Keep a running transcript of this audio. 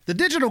The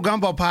Digital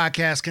Gumbo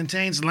podcast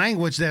contains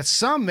language that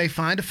some may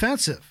find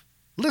offensive.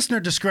 Listener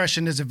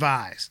discretion is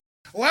advised.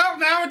 Well,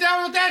 now we're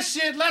done with that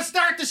shit. Let's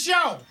start the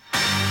show.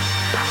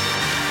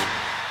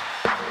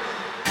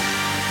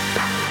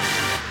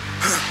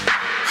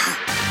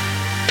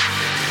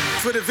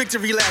 For the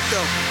victory lap,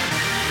 though.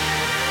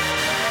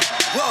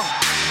 Whoa.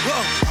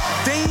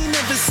 They ain't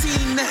never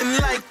seen nothing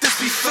like this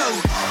before.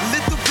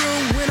 Lit the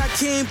room when I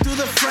came through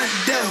the front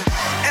door.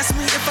 Ask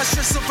me if I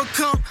should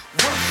overcome.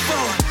 What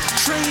for?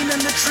 Train in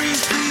the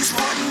trees, please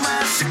pardon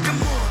my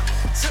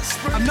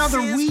sycamore.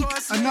 Another week,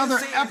 another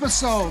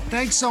episode.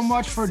 Thanks so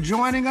much for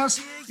joining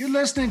us. You're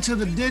listening to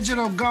the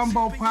Digital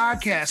Gumbo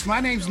podcast. My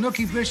name's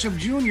Nookie Bishop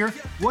Jr.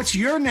 What's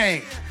your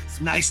name?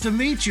 Nice to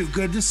meet you.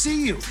 Good to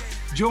see you.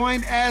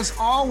 Joined as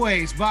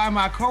always by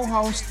my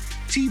co-host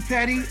T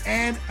Petty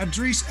and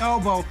Idris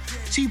Elbow.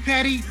 T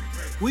Petty,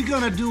 we're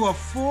gonna do a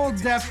full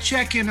depth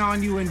check-in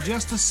on you in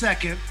just a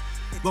second,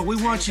 but we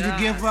want you to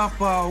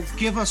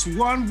give us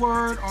one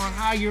word on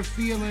how you're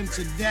feeling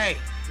today.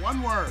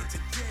 One word.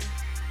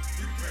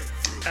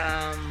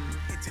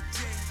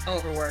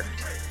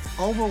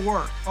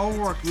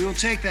 Overworked. We will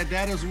take that.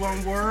 That is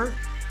one word.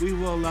 We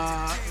will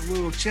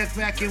check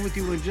back in with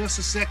you in just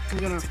a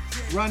second. We're gonna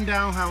run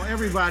down how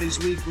everybody's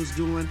week was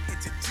doing.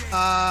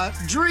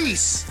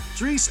 Idris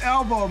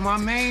Elbow, my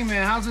main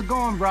man. How's it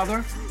going,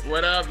 brother?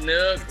 What up,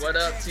 Nook? What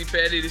up, T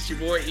Petty? This your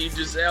boy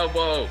Idris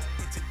Elbow.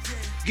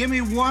 Give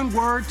me one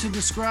word to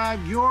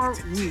describe your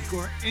week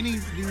or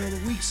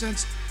the week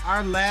since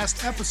our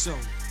last episode.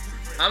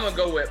 I'm gonna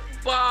go with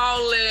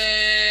ballin',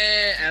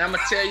 and I'm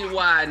gonna tell you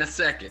why in a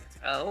second.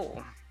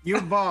 Oh.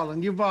 You're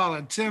balling.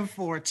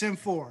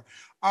 10-4.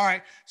 All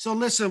right. So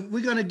listen,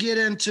 we're going to get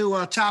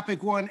into topic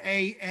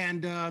 1A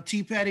and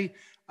T Petty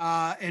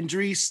and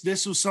Dries.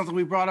 This was something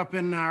we brought up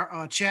in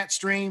our chat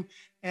stream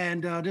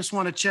and just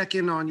want to check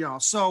in on y'all.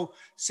 So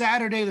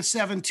Saturday the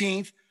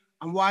 17th,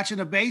 I'm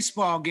watching a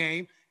baseball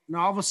game and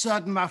all of a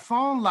sudden my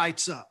phone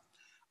lights up.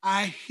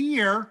 I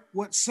hear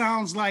what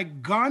sounds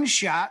like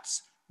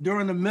gunshots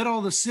during the middle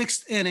of the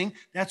sixth inning.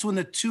 That's when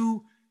the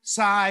two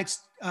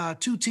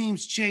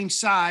teams change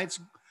sides,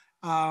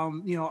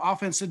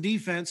 offense and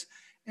defense.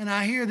 And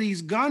I hear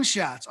these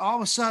gunshots. All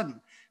of a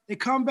sudden, they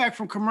come back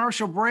from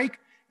commercial break,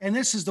 and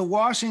this is the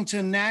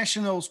Washington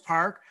Nationals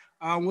Park,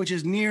 which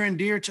is near and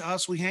dear to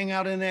us. We hang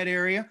out in that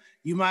area.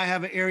 You might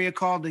have an area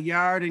called the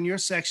Yard in your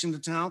section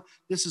of town.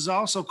 This is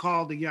also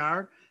called the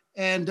Yard.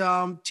 And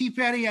T.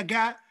 Petty, I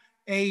got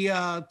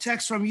a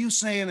text from you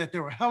saying that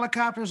there were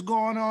helicopters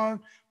going on,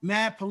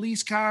 mad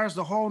police cars,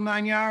 the whole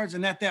 9 yards.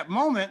 And at that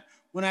moment,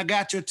 when I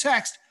got your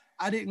text,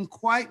 I didn't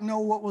quite know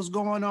what was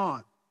going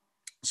on.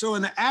 So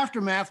in the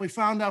aftermath, we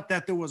found out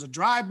that there was a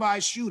drive-by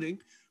shooting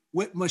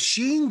with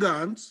machine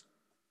guns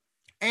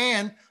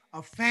and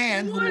a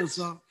fan who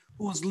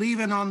was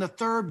leaving on the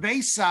third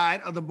base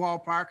side of the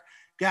ballpark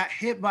got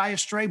hit by a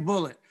stray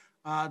bullet.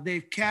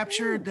 They've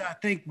captured, I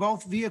think,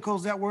 both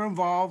vehicles that were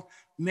involved,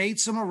 made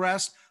some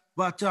arrests.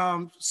 But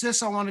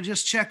sis, I want to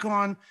just check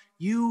on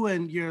you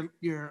and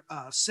your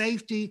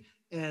safety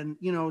and,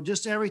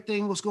 just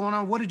everything what's going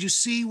on. What did you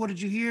see? What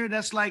did you hear?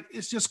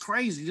 It's just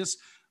crazy. Just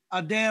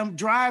a damn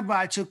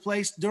drive-by took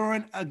place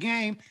during a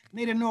game.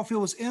 They didn't know if it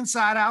was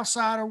inside,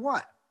 outside, or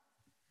what.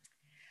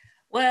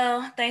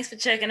 Well, thanks for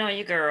checking on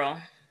you, girl.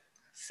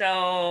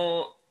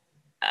 So,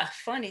 a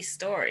funny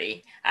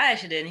story. I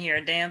actually didn't hear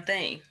a damn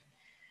thing.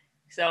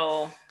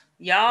 So,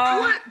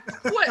 y'all.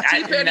 What?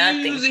 T-Petty,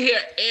 you usually hear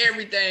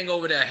everything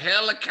over there.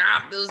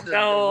 Helicopters, the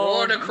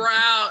water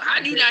crowd. How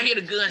do you not hear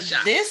the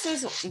gunshots?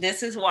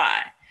 This is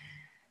why.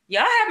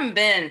 Y'all haven't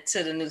been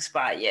to the new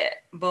spot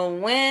yet, but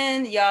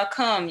when y'all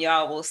come,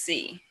 y'all will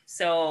see.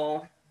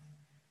 So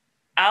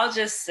I'll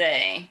just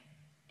say,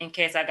 in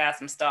case I got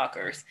some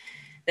stalkers,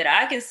 that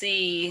I can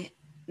see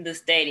the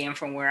stadium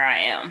from where I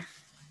am,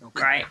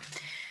 okay.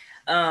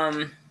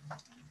 Right?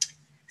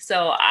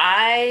 So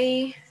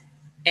I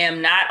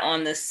am not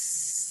on the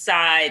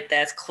side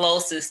that's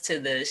closest to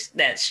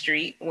that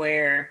street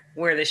where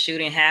the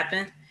shooting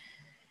happened.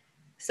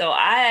 So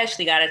I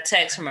actually got a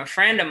text from a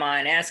friend of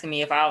mine asking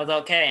me if I was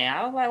okay. And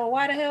I was like, well,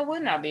 why the hell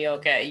wouldn't I be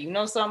okay? You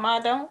know something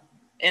I don't?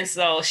 And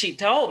so she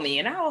told me,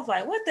 and I was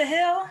like, what the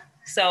hell?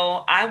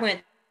 So I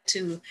went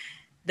to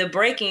the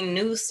breaking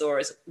news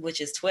source, which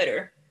is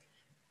Twitter.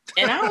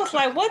 And I was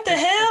like, what the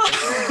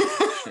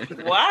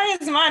hell? Why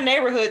is my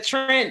neighborhood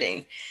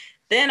trending?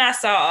 Then I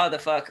saw all the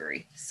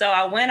fuckery. So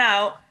I went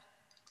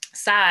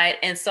outside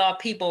and saw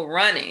people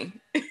running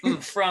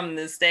from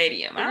the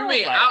stadium. What do you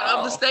mean? Out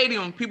of the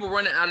stadium? People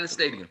running out of the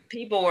stadium?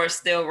 People were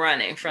still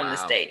running from the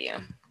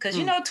stadium. Because,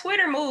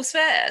 Twitter moves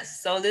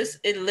fast. So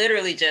it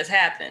literally just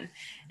happened.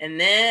 And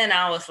then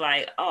I was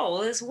like, oh,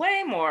 well, it's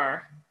way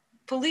more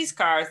police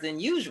cars than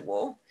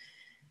usual.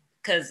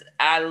 Because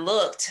I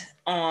looked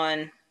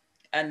on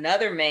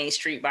another main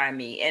street by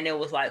me, and it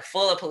was like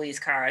full of police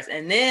cars.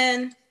 And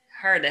then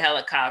heard the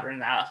helicopter,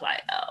 and I was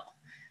like, oh.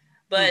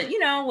 But,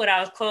 when I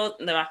was closed,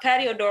 my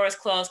patio door is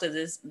closed because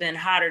it's been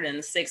hotter than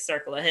the sixth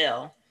circle of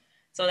hell.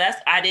 So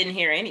I didn't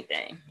hear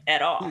anything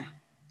at all.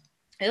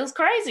 It was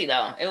crazy,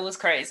 though. It was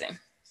crazy.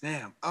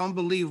 Damn,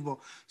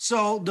 unbelievable.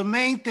 So the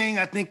main thing,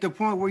 I think the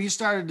point where you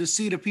started to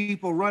see the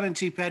people running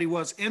T. Petty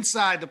was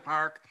inside the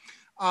park.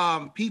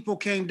 People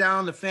came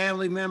down, the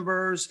family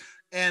members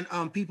and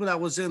people that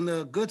was in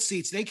the good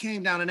seats, they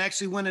came down and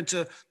actually went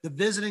into the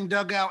visiting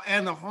dugout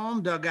and the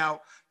home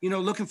dugout,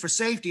 looking for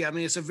safety. I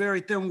mean, it's a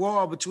very thin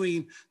wall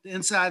between the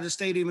inside of the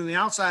stadium and the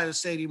outside of the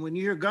stadium. When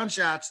you hear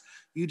gunshots,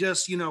 you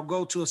just,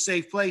 go to a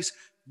safe place.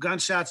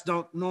 Gunshots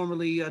don't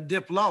normally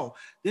dip low.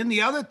 Then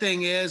the other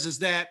thing is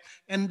that,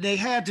 and they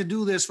had to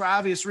do this for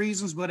obvious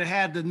reasons, but it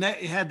had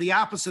the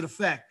opposite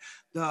effect.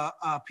 The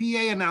PA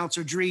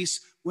announcer,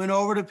 Dries, went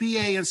over to PA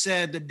and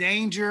said, the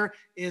danger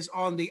is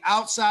on the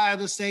outside of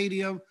the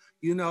stadium.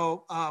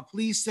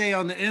 Please stay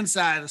on the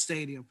inside of the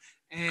stadium.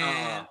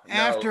 And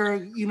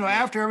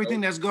after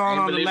everything that's gone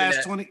on the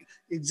last 20,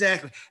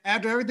 exactly.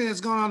 After everything that's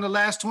gone on the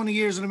last 20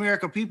 years in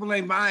America, people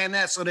ain't buying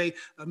that. So they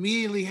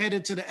immediately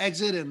headed to the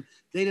exit and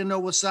they didn't know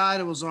what side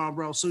it was on,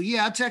 bro. So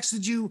yeah, I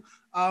texted you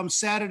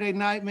Saturday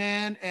night,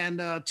 man.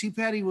 And T.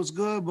 Petty was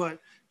good, but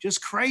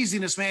just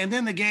craziness, man. And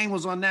then the game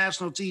was on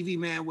national TV,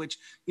 man, which,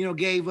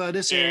 gave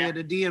this area,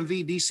 the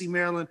DMV, DC,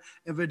 Maryland,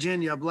 and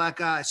Virginia, a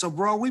black eye. So,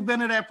 bro, we've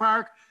been to that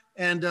park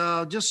and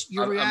just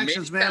your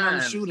reactions, man, on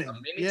the shooting.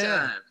 Many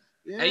times.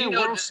 Yeah,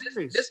 and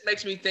this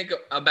makes me think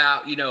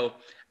about, we know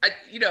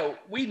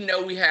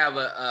we have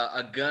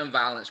a gun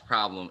violence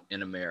problem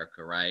in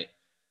America, right?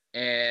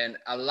 And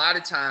a lot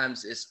of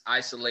times it's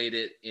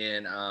isolated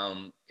in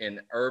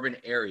urban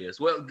areas.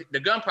 Well, the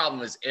gun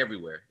problem is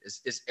everywhere.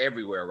 It's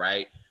everywhere,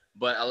 right?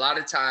 But a lot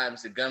of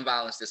times the gun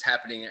violence that's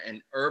happening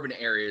in urban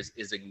areas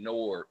is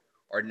ignored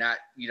or not,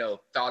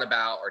 thought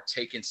about or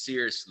taken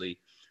seriously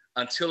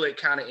until it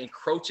kind of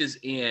encroaches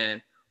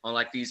in on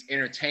like these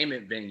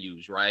entertainment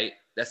venues, right?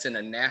 That's in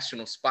a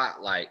national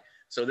spotlight.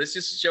 So this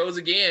just shows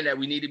again that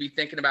we need to be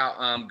thinking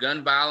about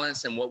gun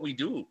violence and what we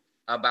do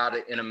about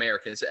it in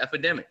America. It's an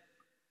epidemic.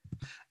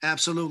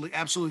 Absolutely.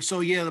 Absolutely.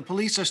 So yeah, the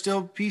police are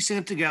still piecing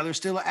it together,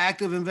 still an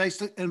active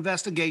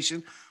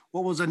investigation.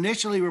 What was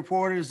initially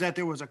reported is that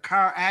there was a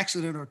car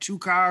accident or two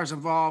cars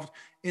involved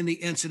in the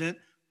incident.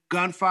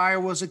 Gunfire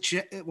was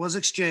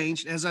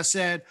exchanged. As I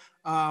said,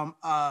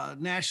 a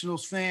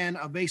Nationals fan,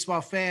 a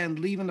baseball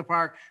fan leaving the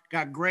park,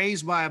 got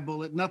grazed by a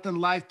bullet. Nothing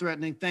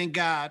life-threatening, thank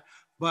God.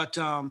 But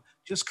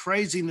just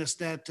craziness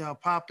that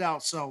popped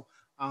out. So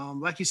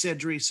like you said,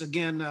 Dries,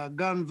 again,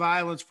 gun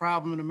violence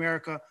problem in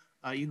America.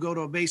 You go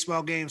to a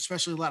baseball game,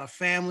 especially a lot of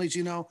families,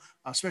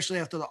 especially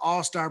after the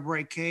All-Star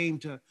break came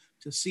to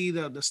see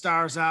the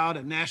stars out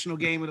and national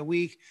game of the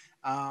week.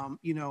 And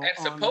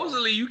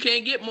supposedly you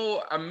can't get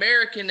more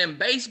American than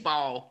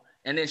baseball,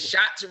 and then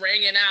shots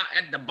ringing out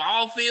at the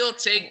ball field.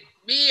 Take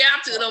me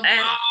out to the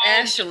ball.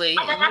 Actually,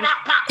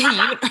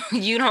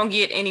 you don't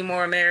get any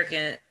more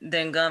American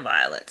than gun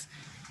violence.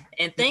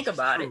 And think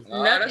about it.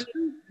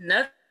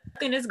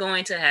 Nothing is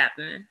going to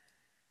happen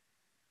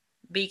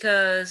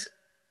because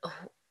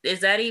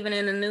is that even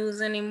in the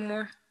news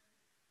anymore?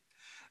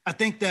 I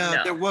think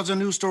that there was a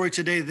news story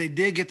today. They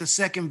did get the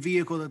second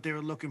vehicle that they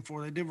were looking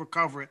for. They did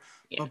recover it.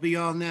 Yeah. But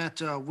beyond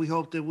that, we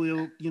hope that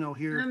we'll,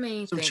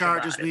 hear some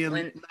charges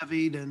being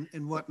levied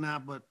and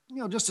whatnot. But,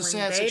 just a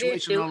sad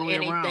situation all the way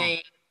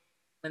around.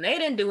 When they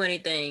didn't do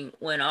anything,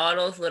 when all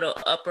those little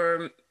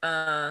upper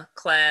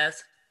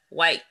class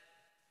white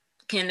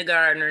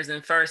kindergartners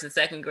and first and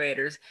second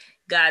graders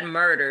got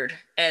murdered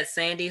at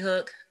Sandy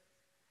Hook,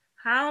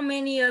 how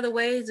many other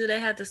ways do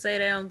they have to say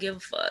they don't give a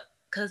fuck?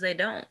 Because they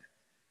don't.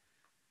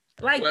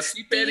 Like, well,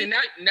 Petty,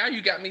 now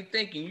you got me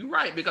thinking. You're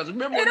right, because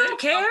remember when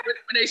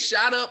they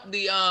shot up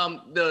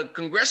the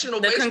congressional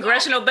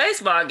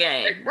baseball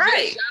game, right?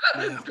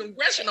 They shot up the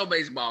congressional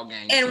baseball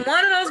game, and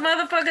one of those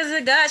motherfuckers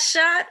that got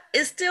shot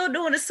is still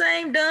doing the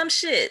same dumb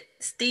shit.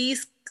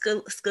 Steve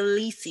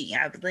Scalise,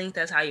 I think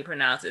that's how you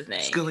pronounce his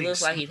name. Scalise. He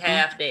looks like he's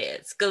half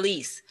dead.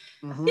 Scalise,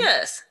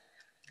 yes.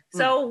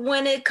 So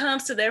when it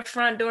comes to their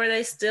front door,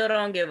 they still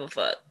don't give a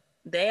fuck.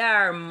 They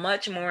are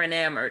much more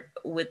enamored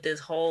with this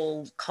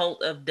whole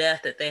cult of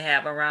death that they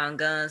have around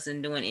guns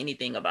and doing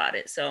anything about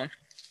it. So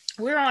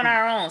we're on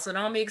our own. So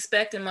don't be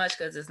expecting much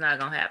because it's not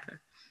going to happen.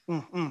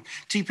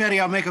 T. Petty,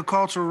 I'll make a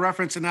cultural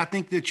reference, and I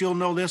think that you'll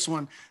know this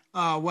one.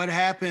 What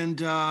happened,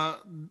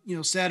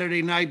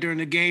 Saturday night during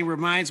the game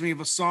reminds me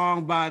of a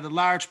song by the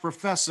Large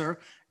Professor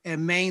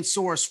and main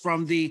source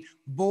from the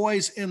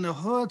Boys in the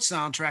Hood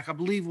soundtrack. I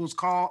believe it was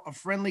called A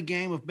Friendly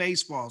Game of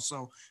Baseball.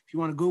 So if you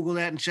want to Google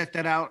that and check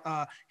that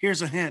out,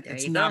 here's a hint.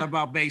 It's not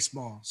about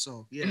baseball.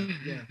 So yeah,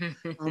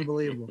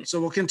 unbelievable. So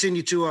we'll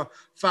continue to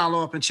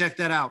follow up and check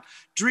that out.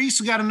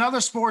 Dries, we got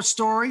another sports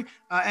story.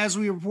 As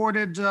we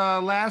reported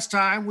last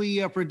time,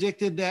 we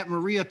predicted that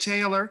Maria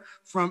Taylor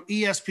from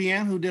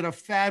ESPN, who did a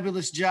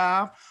fabulous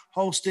job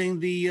hosting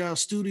the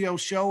studio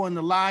show and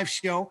the live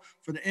show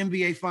for the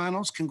NBA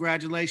Finals.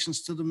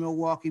 Congratulations to the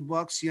Milwaukee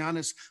Bucks,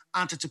 Giannis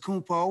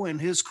Antetokounmpo and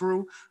his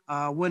crew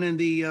winning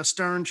the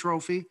Stern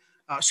Trophy,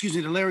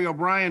 the Larry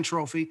O'Brien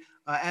Trophy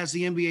as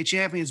the NBA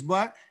champions.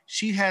 But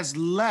she has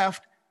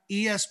left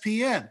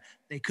ESPN.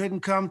 They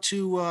couldn't come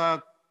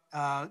to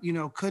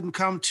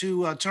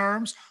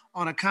terms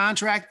on a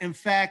contract. In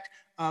fact,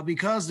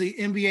 because the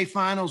NBA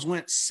Finals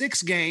went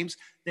 6 games,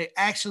 they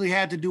actually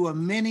had to do a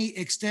mini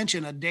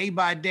extension, a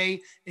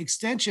day-by-day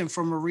extension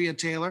for Maria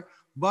Taylor,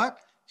 but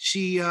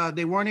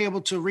they weren't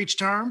able to reach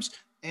terms.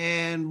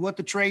 And what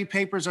the trade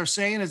papers are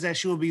saying is that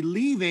she will be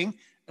leaving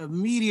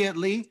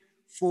immediately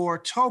for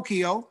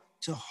Tokyo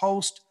to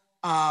host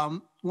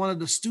one of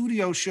the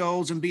studio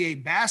shows and be a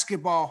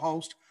basketball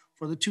host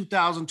for the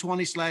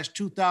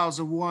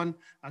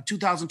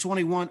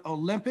 2020/2021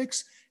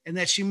 Olympics, and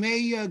that she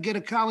may get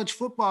a college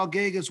football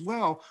gig as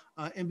well.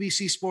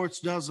 NBC Sports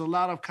does a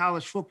lot of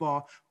college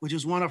football, which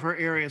is one of her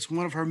areas,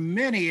 one of her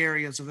many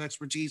areas of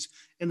expertise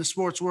in the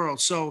sports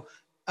world. So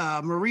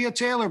Maria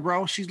Taylor,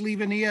 bro, she's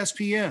leaving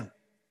ESPN.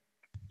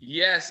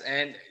 Yes,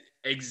 and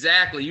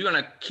exactly. You're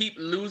going to keep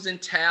losing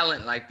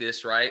talent like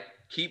this, right?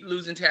 Keep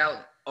losing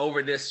talent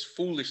over this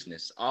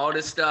foolishness, all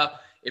this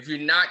stuff, if you're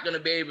not going to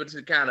be able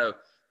to kind of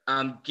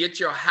get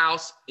your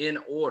house in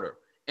order.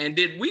 And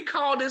did we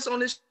call this on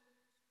this?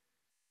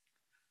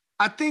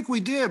 I think we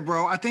did,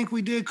 bro. I think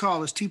we did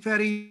call this. T.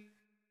 Petty,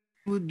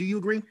 do you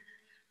agree?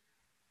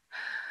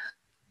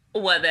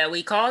 What, that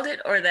we called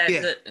it, or that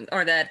good,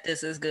 or that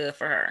this is good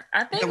for her?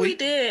 I think we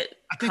did.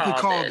 I think we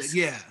called it.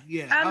 Yeah.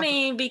 I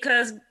mean,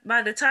 because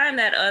by the time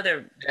that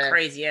other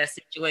crazy ass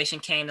situation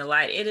came to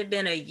light, it had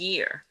been a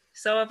year.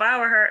 So if I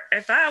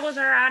was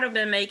her, I'd have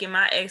been making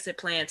my exit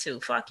plan too.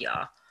 Fuck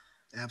y'all.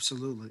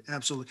 Absolutely.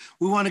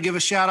 We want to give a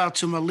shout out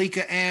to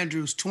Malika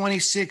Andrews,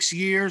 26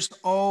 years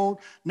old,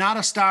 not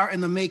a star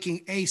in the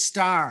making, a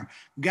star.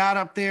 Got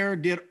up there,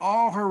 did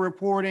all her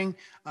reporting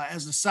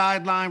as the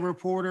sideline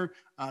reporter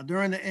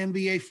during the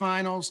NBA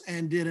Finals,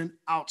 and did an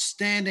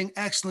outstanding,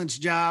 excellent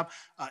job.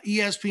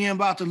 ESPN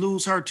about to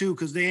lose her too,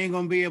 because they ain't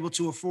going to be able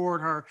to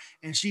afford her.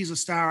 And she's a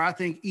star, I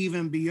think,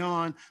 even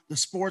beyond the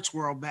sports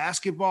world.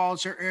 Basketball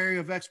is her area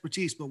of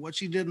expertise, but what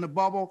she did in the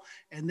bubble,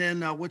 and then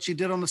what she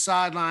did on the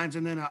sidelines,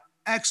 and then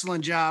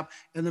excellent job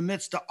in the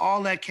midst of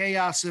all that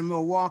chaos in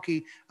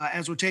Milwaukee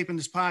as we're taping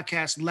this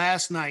podcast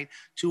last night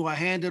to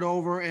hand it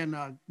over and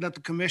let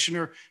the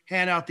commissioner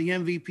hand out the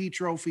MVP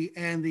trophy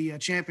and the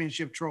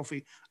championship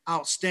trophy.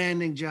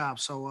 Outstanding job.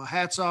 So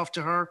hats off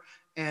to her.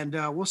 And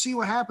we'll see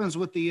what happens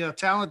with the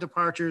talent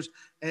departures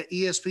at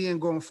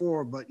ESPN going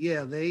forward. But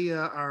yeah, they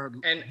are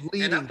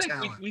leading and I think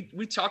talent.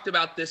 We talked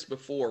about this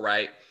before,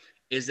 right?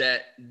 Is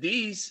that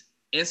these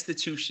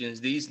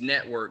institutions, these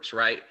networks,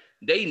 right?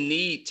 They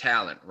need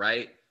talent,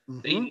 right?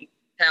 Mm-hmm. They need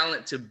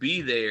talent to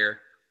be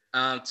there,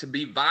 to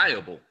be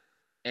viable.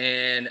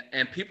 And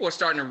people are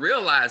starting to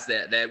realize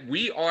that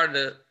we are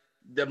the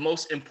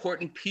most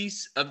important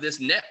piece of this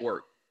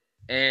network.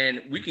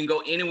 And we can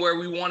go anywhere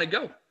we want to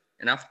go.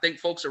 And I think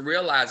folks are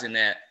realizing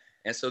that.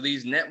 And so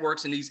these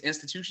networks and these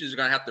institutions are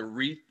going to have to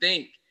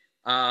rethink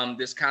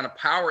this kind of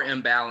power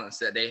imbalance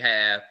that they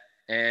have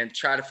and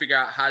try to figure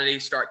out how they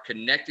start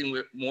connecting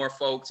with more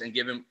folks and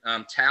giving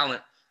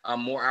talent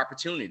more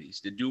opportunities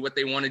to do what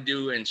they want to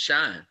do and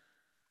shine.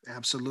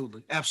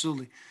 Absolutely.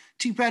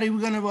 T. Patty,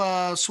 we're going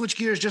to switch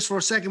gears just for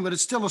a second, but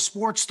it's still a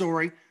sports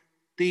story.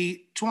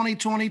 The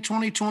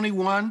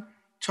 2020-2021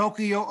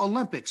 Tokyo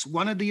Olympics.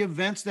 One of the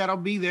events that'll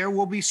be there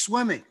will be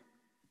swimming.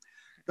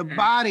 The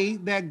body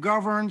that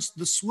governs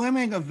the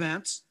swimming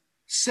events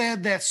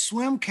said that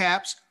swim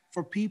caps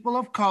for people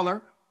of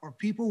color or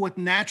people with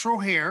natural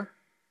hair,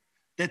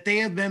 that they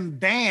have been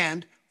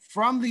banned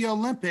from the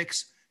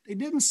Olympics. They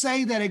didn't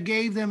say that it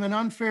gave them an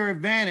unfair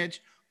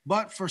advantage,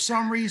 but for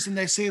some reason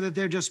they say that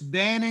they're just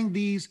banning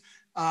these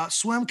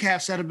swim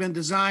caps that have been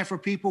designed for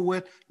people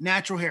with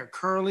natural hair,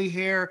 curly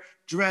hair,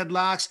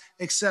 dreadlocks,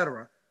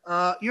 etc.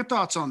 Your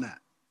thoughts on that?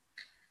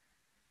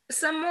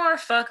 Some more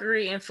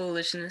fuckery and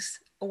foolishness.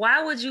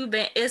 Why would you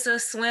ban? It's a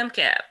swim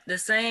cap, the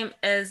same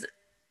as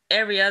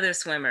every other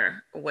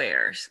swimmer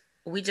wears.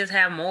 We just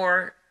have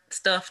more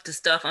stuff to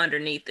stuff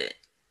underneath it.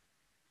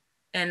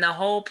 And the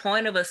whole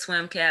point of a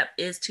swim cap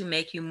is to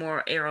make you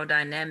more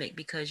aerodynamic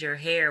because your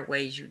hair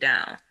weighs you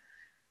down.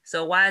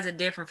 So why is it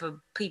different for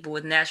people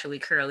with naturally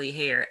curly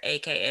hair,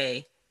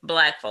 AKA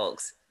Black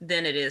folks,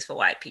 than it is for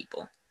white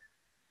people?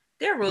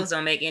 Their rules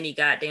don't make any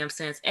goddamn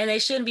sense. And they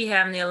shouldn't be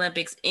having the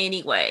Olympics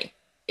anyway.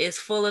 It's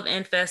full of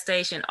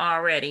infestation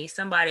already.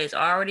 Somebody has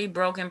already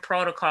broken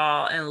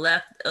protocol and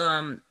left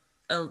the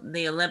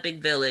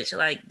Olympic Village.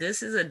 Like,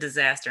 this is a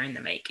disaster in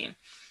the making.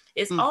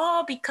 It's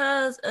all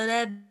because of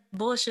that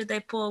bullshit they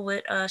pulled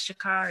with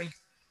Sha'Carri.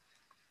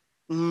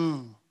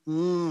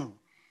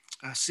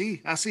 I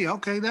see.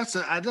 Okay, that's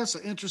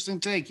an interesting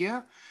take.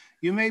 Yeah,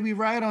 you may be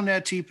right on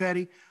that, T.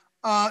 Petty.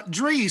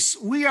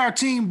 Drees, we are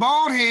Team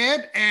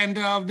Baldhead,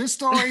 and this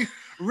story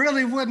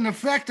really wouldn't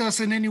affect us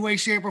in any way,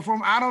 shape, or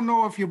form. I don't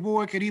know if your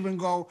boy could even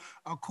go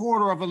a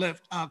quarter of a length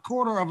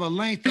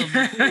of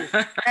the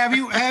pool. Have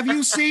you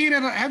ever seen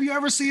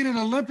an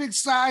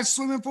Olympic-sized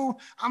swimming pool?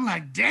 I'm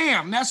like,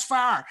 damn, that's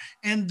fire.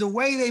 And the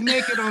way they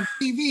make it on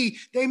TV,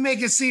 they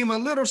make it seem a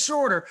little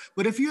shorter.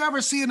 But if you ever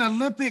see an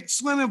Olympic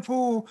swimming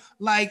pool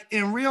like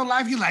in real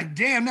life, you're like,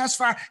 damn, that's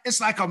fire.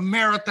 It's like a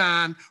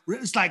marathon.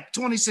 It's like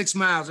 26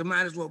 miles. It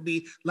might as well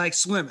be like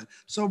swimming.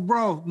 So,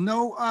 bro,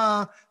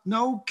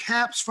 no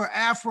caps for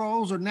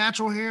afros or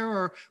natural hair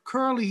or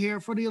curly hair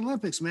for the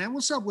Olympics, man.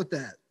 What's up with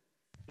that?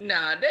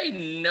 Nah, they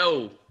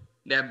know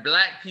that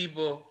black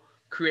people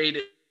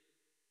created.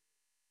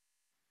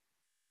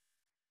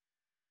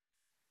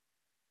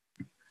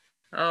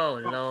 Oh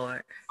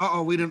Lord.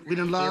 We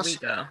didn't lost. Here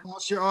we go.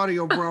 Lost your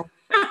audio, bro.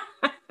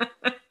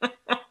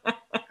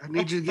 I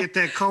need you to get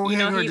that coat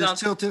hanger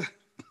just tilted.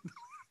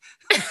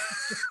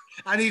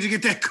 I need to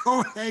get that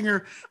coat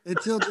hanger and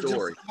tilt it just a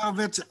little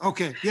bit.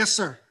 Okay, yes,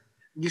 sir.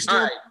 You still?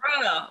 All right.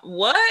 Brother,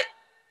 what?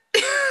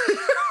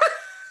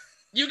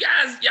 You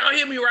guys, y'all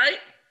hear me right?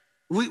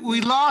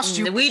 We lost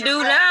you. We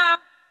do now.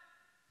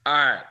 All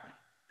right.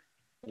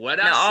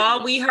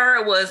 All we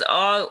heard was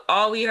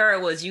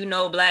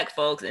black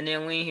folks, and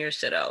then we didn't hear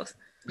shit else.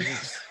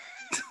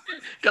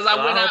 Because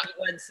I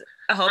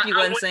hope you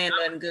wasn't saying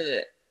nothing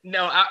good.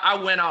 No, I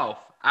went off.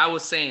 I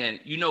was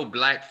saying,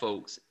 black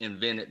folks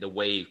invented the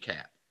wave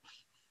cap.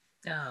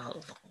 Oh.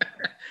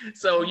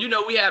 So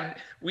we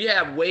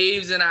have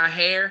waves in our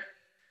hair,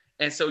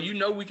 and so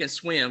we can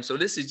swim. So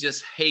this is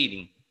just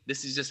hating.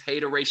 This is just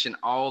hateration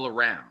all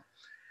around.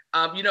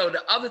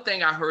 The other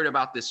thing I heard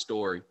about this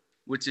story,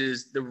 which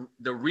is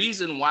the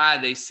reason why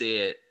they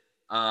said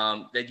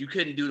that you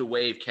couldn't do the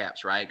wave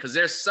caps, right? Because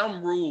there's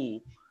some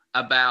rule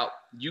about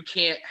you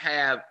can't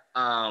have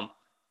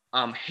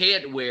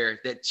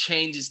headwear that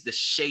changes the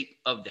shape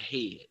of the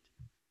head.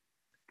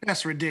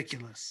 That's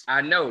ridiculous.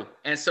 I know.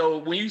 And so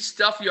when you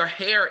stuff your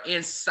hair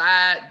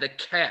inside the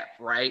cap,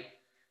 right,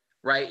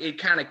 it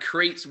kind of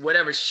creates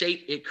whatever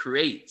shape it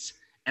creates.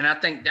 And I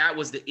think that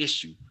was the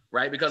issue,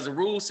 right? Because the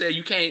rule said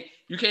you can't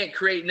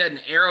create nothing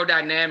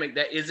aerodynamic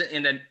that isn't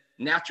in the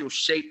natural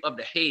shape of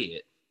the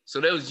head. So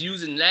they was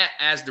using that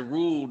as the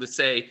rule to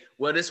say,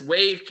 well, this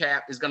wave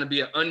cap is going to be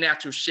an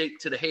unnatural shape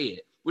to the head,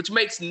 which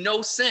makes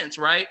no sense,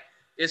 right?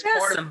 That's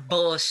part some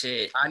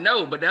bullshit. I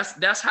know, but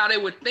that's how they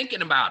were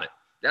thinking about it.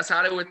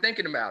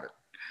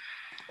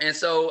 And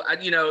so, I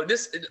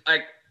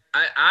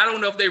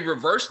don't know if they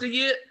reversed it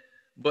yet,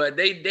 but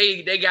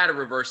they got to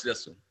reverse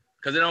this one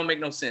because it don't make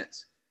no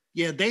sense.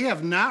 Yeah, they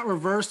have not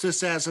reversed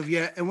this as of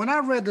yet. And when I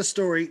read the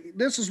story,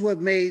 this is what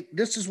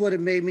it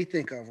made me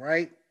think of,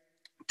 right?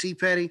 T.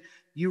 Petty,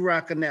 you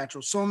rock a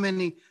natural. So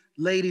many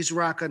ladies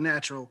rock a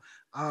natural.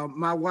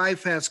 My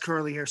wife has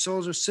curly hair. So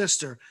does her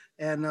sister.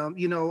 And,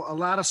 a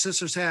lot of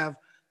sisters have,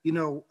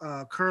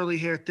 curly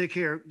hair, thick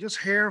hair, just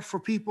hair for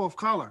people of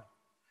color.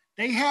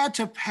 They had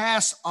to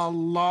pass a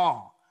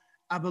law.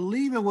 I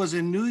believe it was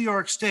in New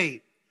York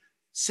State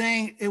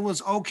saying it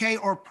was okay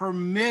or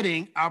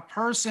permitting a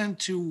person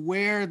to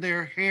wear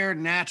their hair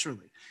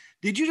naturally.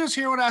 Did you just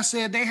hear what I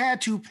said? They had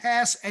to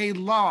pass a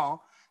law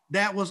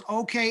that was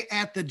okay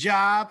at the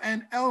job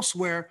and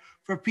elsewhere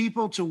for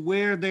people to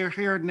wear their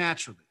hair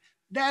naturally.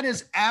 That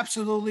is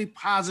absolutely,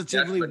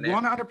 positively,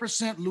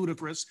 100%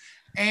 ludicrous.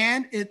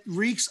 And it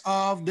reeks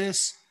of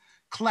this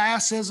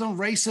classism,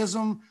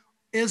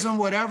 racism,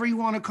 whatever you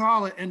want to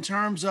call it, in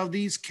terms of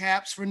these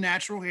caps for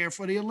natural hair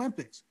for the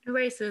Olympics.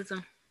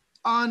 Racism.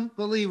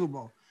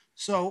 Unbelievable.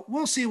 So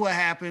we'll see what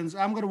happens.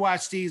 I'm going to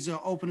watch these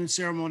opening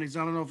ceremonies.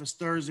 I don't know if it's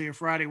Thursday or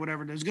Friday,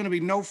 whatever. There's going to be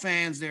no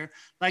fans there.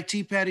 Like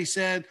T. Petty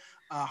said,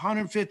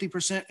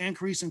 150%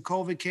 increase in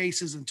COVID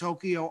cases in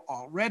Tokyo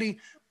already.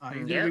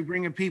 You're going to be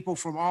bringing people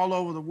from all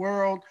over the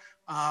world.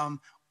 I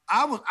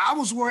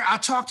was worried. I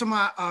talked to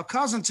my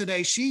cousin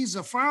today. She's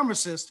a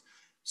pharmacist.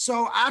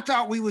 So I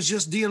thought we was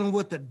just dealing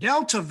with the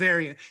Delta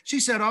variant. She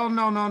said, oh,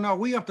 no.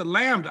 We up to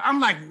Lambda. I'm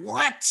like,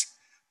 what?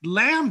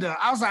 Lambda?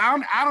 I was like,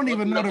 I don't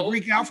even know the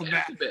Greek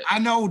alphabet. I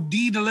know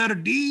the letter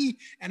D,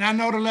 and I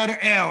know the letter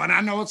L, and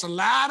I know it's a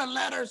lot of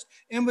letters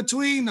in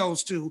between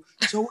those two.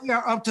 So we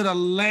are up to the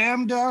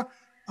Lambda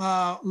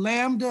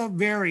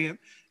variant.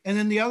 And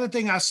then the other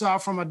thing I saw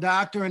from a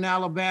doctor in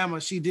Alabama,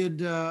 she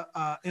did an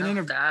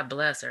interview. God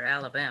bless her,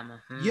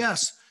 Alabama.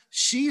 Yes.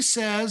 She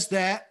says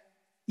that,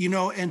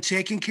 in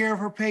taking care of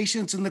her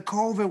patients in the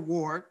COVID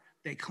ward,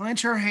 they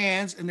clench her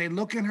hands and they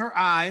look in her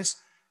eyes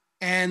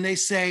and they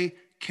say,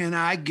 can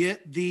I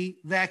get the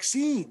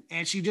vaccine?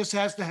 And she just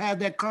has to have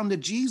that come to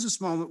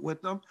Jesus moment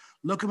with them,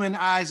 look them in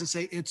the eyes and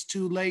say, it's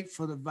too late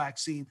for the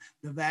vaccine.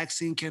 The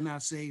vaccine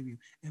cannot save you.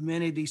 And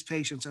many of these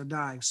patients are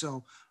dying.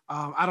 So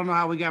I don't know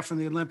how we got from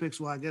the Olympics.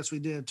 Well, I guess we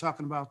did,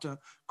 talking about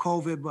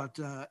COVID, but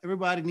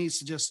everybody needs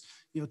to just,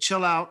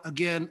 chill out.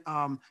 Again,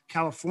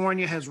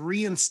 California has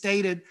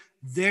reinstated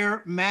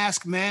their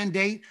mask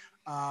mandate.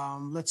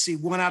 Let's see,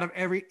 1 out of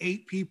every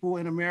 8 people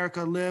in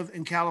America live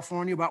in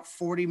California, about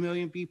 40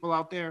 million people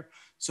out there.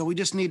 So we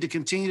just need to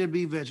continue to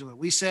be vigilant.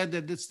 We said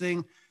that this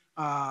thing,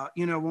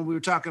 when we were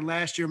talking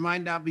last year,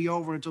 might not be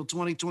over until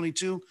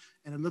 2022.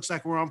 And it looks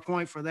like we're on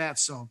point for that.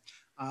 So,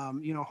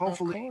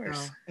 hopefully,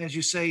 as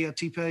you say,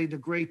 T. Petty, the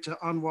great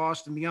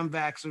unwashed and the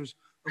unvaxxers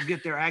will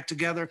get their act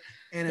together.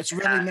 And it's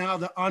really now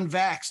the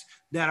unvaxxed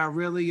that are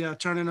really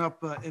turning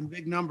up in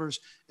big numbers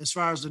as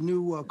far as the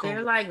new COVID.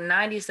 They're like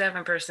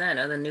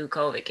 97% of the new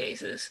COVID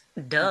cases.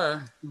 Duh.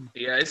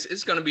 Yeah,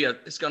 it's gonna be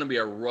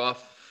a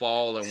rough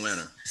fall and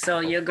winter. So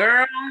your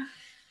girl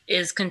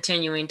is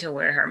continuing to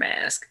wear her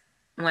mask.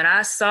 when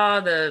I saw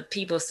the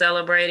people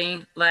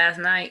celebrating last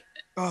night,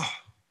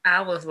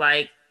 I was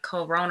like,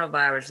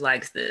 coronavirus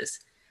likes this.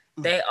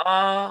 They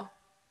all,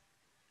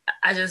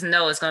 I just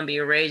know it's going to be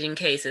raging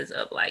cases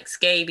of like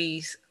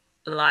scabies,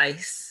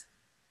 lice,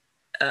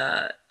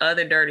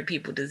 other dirty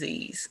people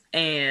disease,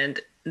 and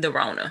the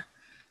Rona.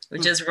 We're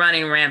just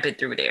running rampant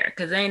through there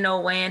because ain't no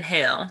way in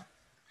hell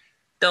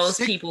those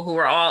people who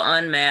were all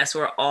unmasked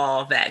were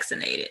all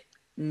vaccinated.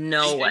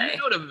 No way.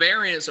 You know the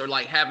variants are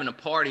like having a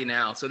party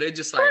now, so they're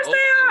just like, of course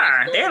they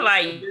are. They're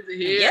like,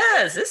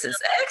 yes, this is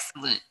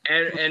excellent.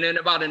 And then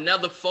about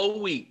another 4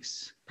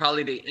 weeks,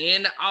 probably the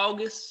end of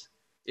August,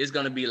 it's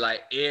gonna be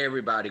like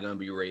everybody gonna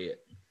be red.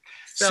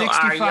 So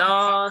are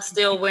y'all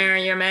still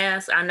wearing your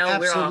mask? I know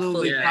we're all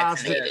fully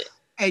vaccinated.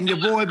 And your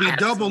boy be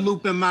double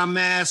looping my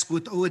mask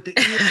with the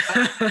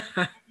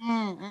ear.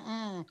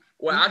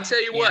 Well, I'll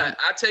tell you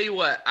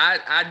what.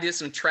 I did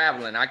some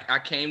traveling. I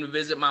came to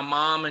visit my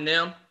mom and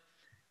them.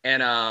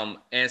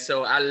 And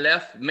so I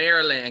left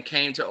Maryland and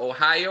came to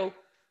Ohio.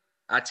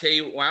 I tell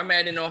you, where I'm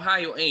at in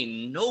Ohio,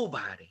 ain't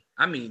nobody.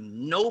 I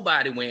mean,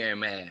 nobody wearing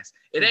masks.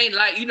 It ain't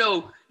like, you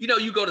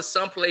go to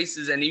some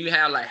places and you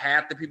have like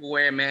half the people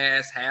wearing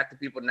masks, half the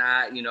people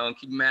not, and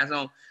keep masks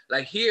on.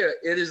 Like here,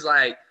 it is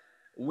like,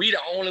 we the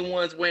only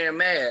ones wearing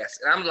masks.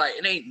 And I'm like,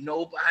 it ain't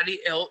nobody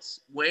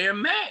else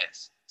wearing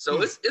masks.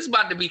 So it's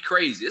about to be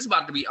crazy. It's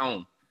about to be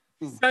on.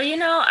 So,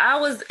 I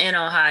was in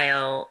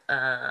Ohio,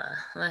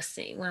 let's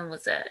see, when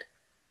was that?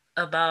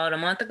 About a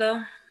month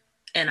ago.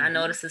 And I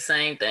noticed the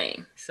same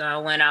thing. So I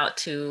went out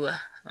to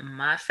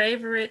my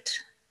favorite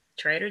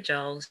Trader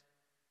Joe's.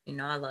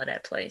 I love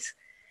that place.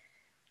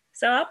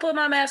 So I put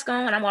my mask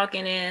on when I'm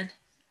walking in.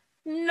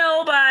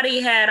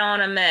 Nobody had on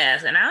a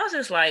mask. And I was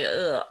just like,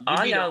 ugh,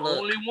 all y'all look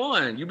only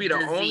one. You be the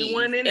only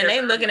one in there. And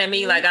they looking at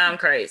me like I'm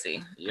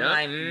crazy. Yeah.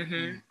 Like,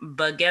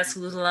 But guess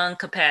whose lung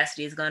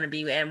capacity is going to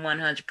be at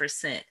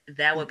 100%?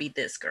 That would be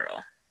this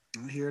girl.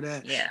 I hear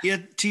that. Yeah.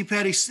 T.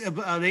 Petty,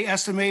 they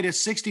estimated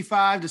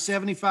 65 to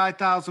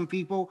 75,000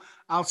 people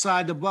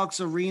outside the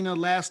Bucks Arena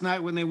last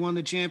night when they won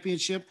the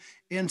championship.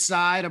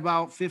 Inside,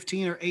 about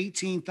 15 or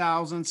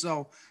 18,000.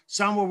 So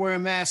some were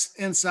wearing masks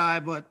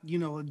inside, but,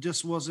 it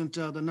just wasn't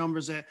the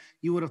numbers that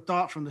you would have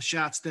thought from the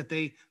shots that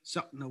they,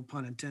 no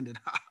pun intended,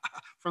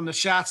 from the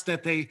shots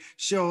that they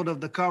showed of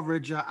the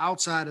coverage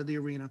outside of the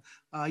arena.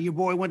 Your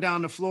boy went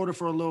down to Florida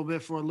for a little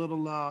bit, for a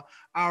little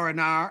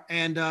R&R,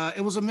 and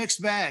it was a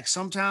mixed bag.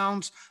 Some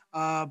towns,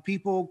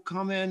 people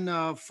come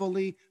in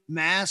fully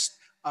masked.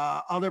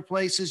 Other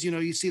places,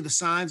 you see the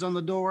signs on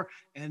the door,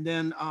 and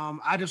then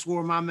I just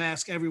wore my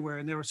mask everywhere,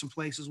 and there were some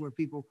places where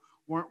people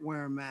weren't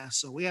wearing masks.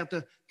 So we have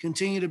to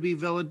continue to be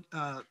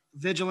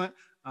vigilant.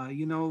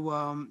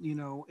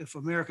 If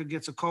America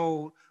gets a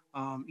cold,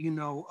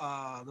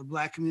 the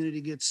Black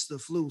community gets the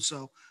flu.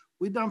 So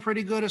we've done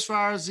pretty good as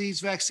far as these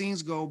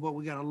vaccines go, but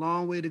we got a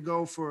long way to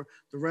go for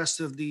the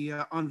rest of the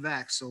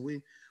unvaxxed. So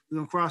we're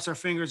gonna cross our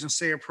fingers and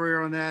say a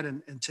prayer on that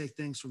and take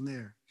things from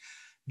there.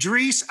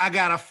 Drees, I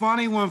got a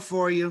funny one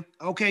for you.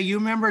 Okay, you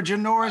remember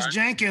Janoris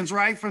Jenkins,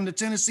 right, from the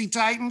Tennessee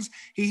Titans?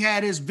 He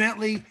had his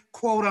Bentley,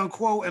 quote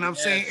unquote, and I'm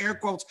saying air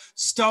quotes,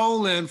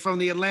 stolen from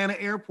the Atlanta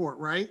airport,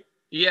 right?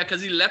 Yeah,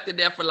 because he left it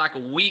there for like a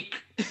week.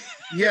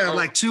 Yeah,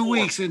 like 2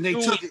 weeks, and they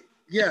took it.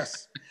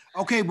 Yes.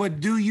 Okay, but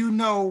do you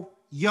know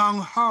Young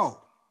Ho?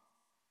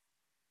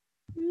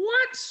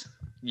 What?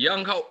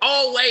 Young Ho.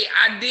 Oh, wait,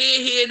 I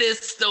did hear this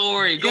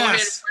story. Go ahead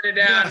and put it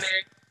down there.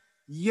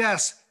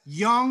 Yes,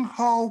 Young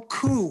Ho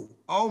Koo.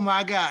 Oh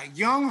my God.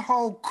 Young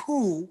Ho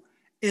Koo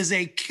is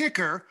a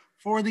kicker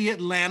for the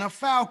Atlanta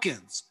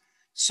Falcons.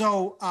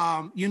 So,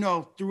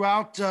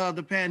 throughout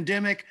the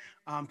pandemic,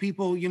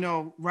 people,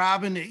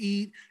 robbing to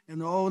eat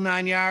and the whole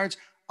 9 yards,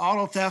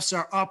 auto thefts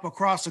are up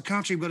across the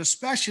country, but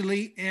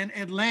especially in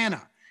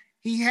Atlanta.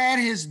 He had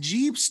his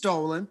Jeep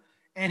stolen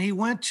and he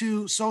went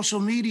to social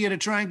media to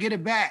try and get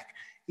it back.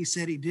 He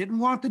said he didn't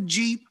want the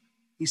Jeep.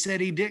 He said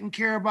he didn't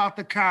care about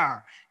the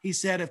car. He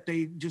said if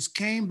they just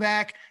came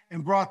back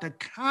and brought the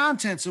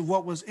contents of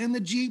what was in the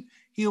Jeep,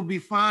 he'll be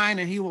fine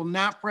and he will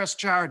not press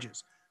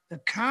charges. The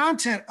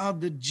content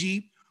of the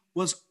Jeep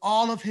was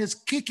all of his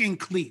kicking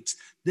cleats.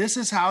 This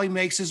is how he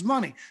makes his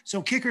money.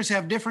 So kickers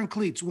have different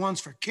cleats. One's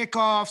for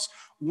kickoffs,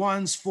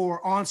 one's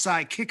for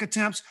onside kick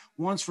attempts,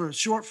 one's for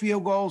short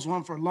field goals,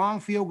 one for long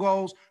field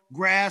goals,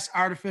 grass,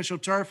 artificial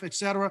turf,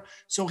 etc.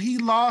 So he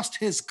lost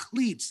his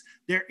cleats.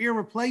 They're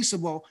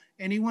irreplaceable.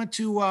 And he went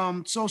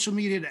to social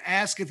media to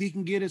ask if he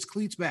can get his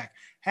cleats back.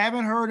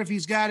 Haven't heard if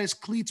he's got his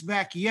cleats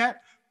back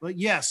yet, but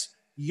yes,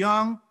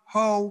 Young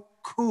Ho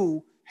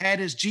Koo had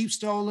his Jeep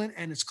stolen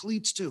and his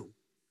cleats too.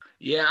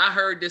 Yeah, I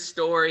heard this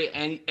story,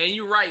 and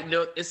you're right.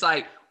 It's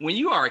like when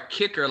you are a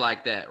kicker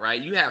like that, right?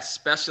 You have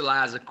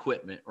specialized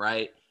equipment,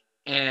 right?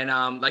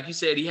 And like you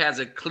said, he has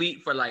a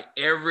cleat for like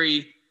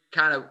every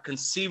kind of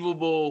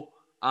conceivable,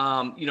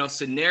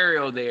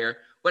 scenario there.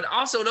 But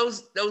also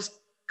those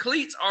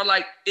cleats are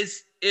like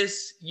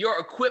it's your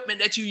equipment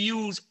that you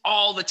use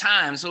all the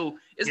time. So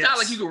it's not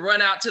like you can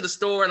run out to the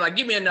store and like,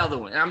 give me another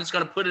one. And I'm just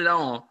gonna put it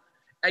on.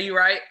 Are you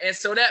right? And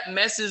so that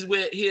messes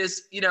with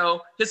his,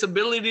 his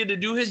ability to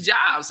do his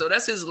job. So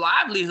that's his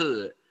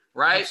livelihood,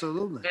 right?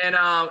 Absolutely. And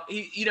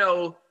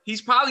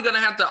he's probably gonna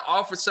have to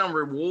offer some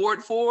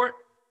reward for it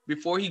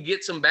before he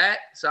gets him back.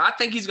 So I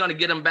think he's gonna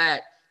get him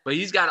back, but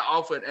he's got to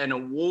offer an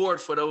award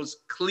for those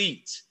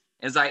cleats.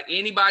 And it's like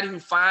anybody who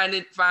find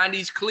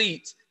these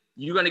cleats,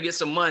 you're gonna get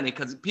some money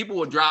because people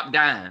will drop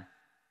dime.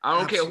 I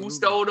don't care who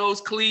stole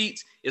those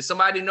cleats. If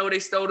somebody know they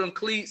stole them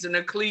cleats and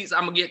their cleats,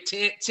 I'm gonna get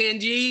 10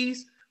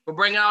 G's for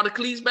bringing all the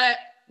cleats back.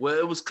 Well,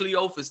 it was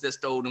Cleophas that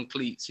stole them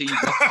cleats. Here you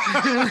go.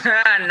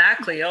 Not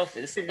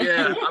Cleophas.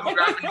 Yeah, I'm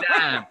dropping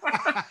down.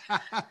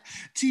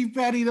 T.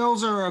 Petty,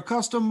 those are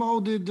custom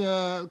molded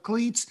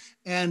cleats,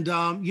 and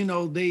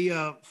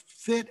they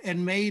fit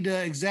and made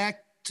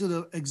to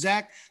the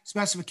exact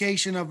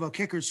specification of a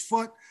kicker's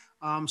foot.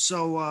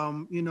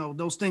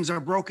 Those things are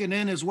broken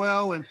in as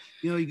well, and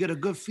you get a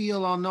good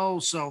feel on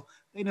those. So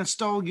they done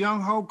stole Young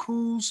Ho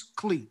Koo's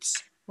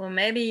cleats. Well,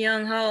 maybe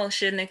Young Ho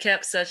shouldn't have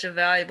kept such a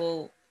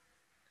valuable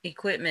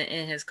equipment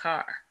in his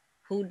car.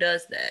 Who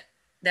does that?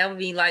 That would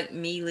be like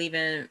me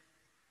leaving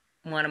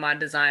one of my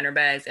designer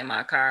bags in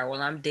my car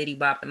while I'm diddy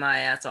bopping my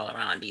ass all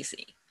around DC.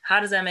 How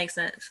does that make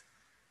sense?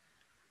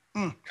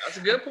 That's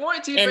a good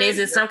point, T. And is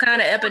it some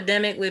kind of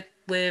epidemic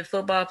with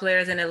football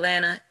players in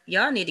Atlanta?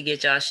 Y'all need to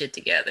get y'all shit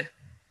together.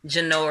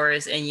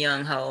 Janoris and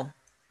Young Ho.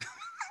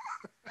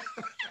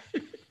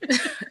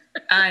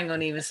 I ain't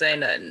gonna even say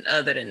nothing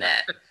other than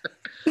that.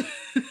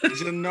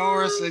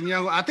 Janoris and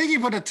Young. I think he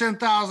put a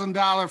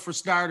 $10,000 for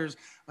starters,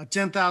 a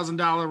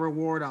 $10,000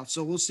 reward out.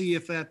 So we'll see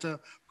if that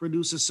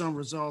produces some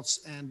results,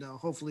 and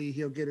hopefully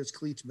he'll get his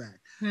cleats back.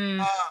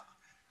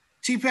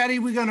 T. Petty,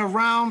 we're gonna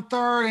round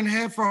third and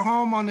head for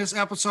home on this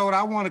episode.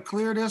 I want to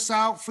clear this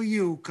out for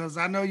you because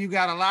I know you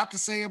got a lot to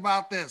say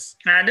about this.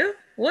 I do.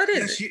 What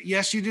is it?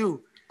 Yes, you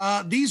do.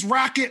 These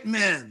Rocket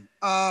Men,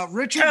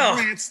 Richard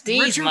Branson.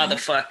 These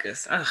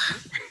motherfuckers. Ugh.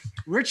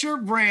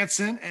 Richard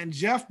Branson and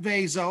Jeff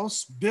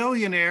Bezos,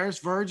 billionaires,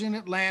 Virgin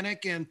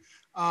Atlantic and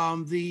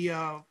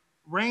the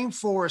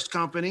Rainforest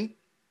Company,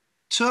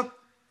 took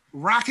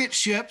rocket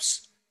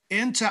ships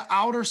into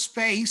outer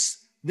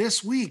space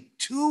this week,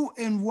 2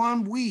 in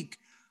 1 week.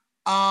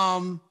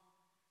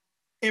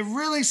 It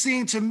really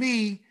seemed to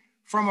me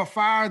from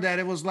afar that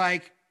it was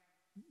like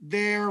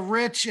they're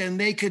rich and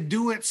they could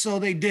do it, so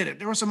they did it.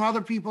 There were some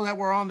other people that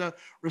were on the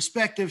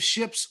respective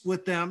ships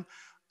with them.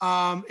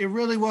 It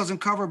really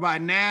wasn't covered by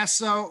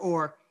NASA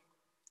or,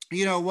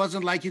 it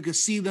wasn't like you could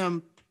see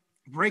them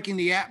breaking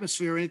the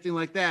atmosphere or anything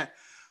like that.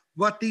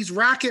 But these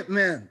rocket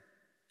men,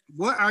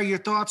 what are your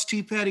thoughts,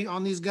 T. Petty,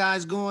 on these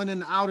guys going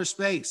into outer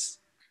space?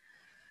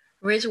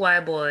 Rich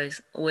white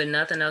boys with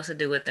nothing else to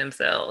do with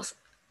themselves,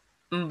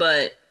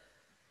 but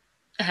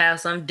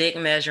have some dick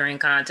measuring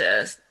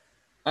contest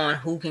on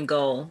who can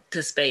go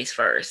to space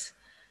first.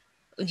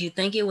 Do you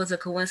think it was a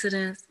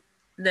coincidence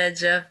that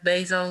Jeff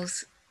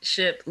Bezos'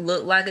 ship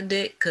looked like a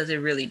dick? Because it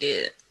really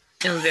did.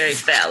 It was very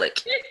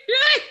phallic.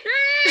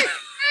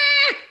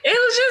 It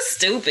was just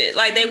stupid.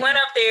 Like, they went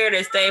up there,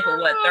 they stayed for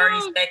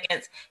 30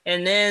 seconds,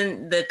 and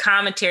then the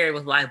commentary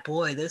was like,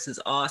 boy, this is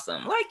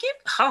awesome. Like,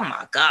 oh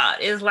my God.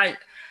 It's like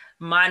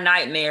my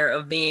nightmare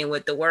of being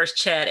with the worst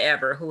Chad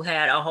ever who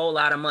had a whole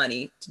lot of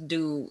money to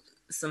do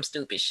some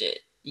stupid shit.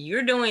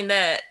 You're doing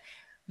that.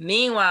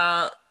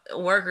 Meanwhile,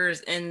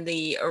 workers in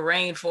the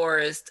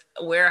rainforest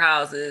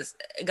warehouses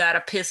got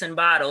to piss in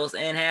bottles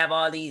and have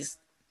all these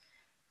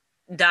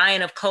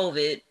dying of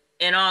COVID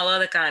and all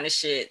other kind of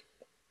shit.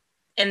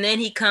 And then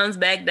he comes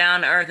back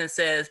down to earth and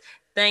says,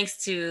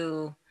 thanks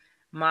to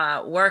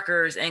my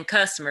workers and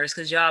customers,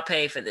 because y'all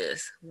pay for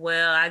this.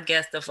 Well, I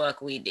guess the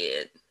fuck we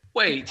did.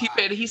 Wait,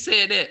 he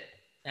said that?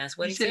 That's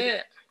what he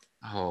said.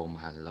 Oh,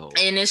 my Lord.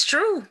 And it's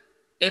true.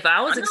 If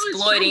I was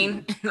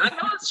exploiting... I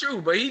know it's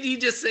true, but he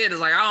just said, it's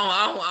like,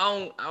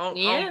 I don't.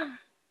 Yeah.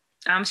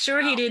 I'm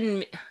sure he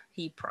didn't...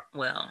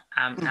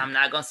 I'm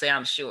not going to say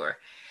I'm sure.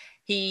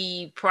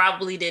 He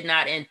probably did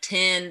not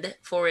intend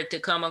for it to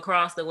come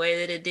across the way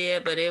that it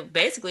did, but it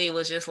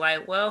was just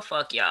like, well,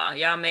 fuck y'all.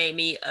 Y'all made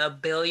me a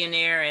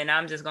billionaire and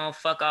I'm just going to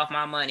fuck off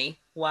my money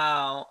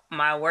while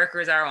my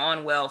workers are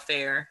on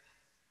welfare,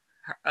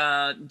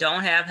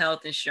 don't have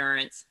health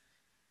insurance,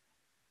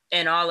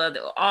 and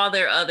all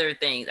their other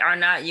things, are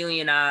not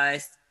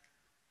unionized,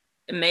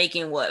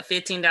 making what,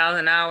 $15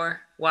 an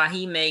hour, while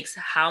he makes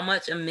how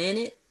much a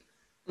minute?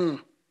 And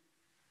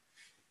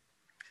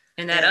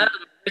that other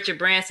Richard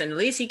Branson, at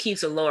least he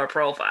keeps a lower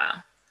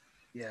profile.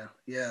 Yeah.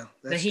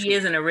 But he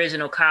is an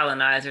original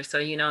colonizer, so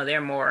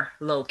they're more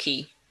low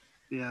key.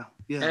 Yeah.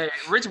 Hey,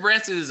 Richard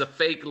Branson is a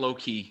fake low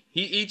key.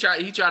 He try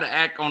to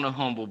act on the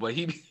humble, but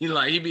he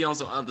be on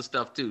some other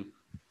stuff too.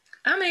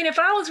 I mean, if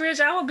I was rich,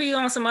 I would be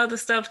on some other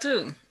stuff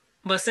too.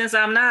 But since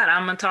I'm not,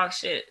 I'm gonna talk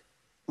shit.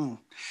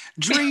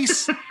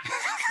 Drees,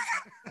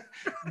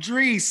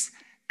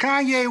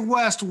 Kanye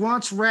West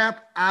once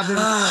rapped, "I've been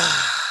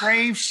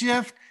crave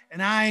shift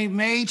and I ain't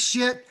made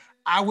shit.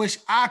 I wish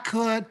I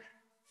could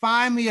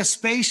find me a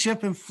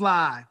spaceship and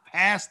fly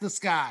past the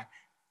sky."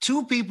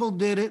 2 people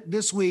did it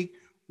this week.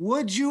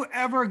 Would you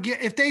ever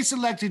get, if they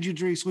selected you,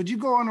 Dries, would you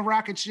go on a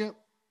rocket ship?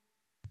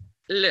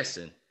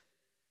 Listen,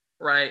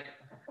 right?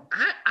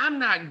 I'm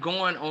not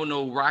going on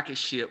no rocket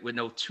ship with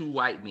no 2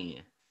 white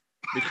men,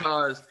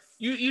 because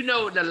you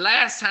know the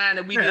last time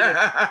that we did it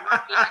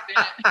like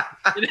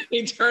that, it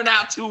didn't turn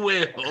out too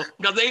well,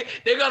 because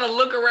they're gonna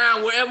look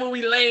around wherever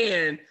we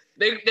land.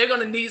 They're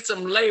gonna need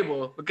some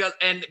labor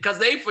because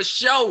they for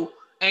sure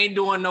ain't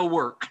doing no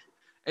work,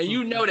 and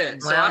you know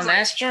that. So well,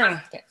 that's true.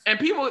 And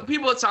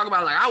people talk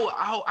about like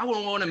I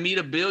would want to meet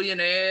a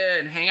billionaire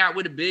and hang out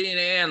with a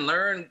billionaire and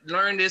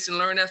learn this and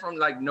learn that from.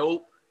 Like,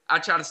 nope. I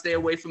try to stay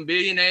away from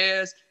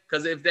billionaires,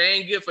 because if they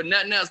ain't good for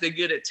nothing else, they're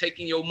good at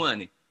taking your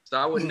money. So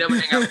I would never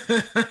hang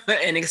out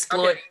and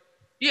exploit. Okay.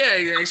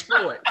 Yeah,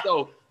 exploit.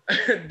 So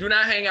do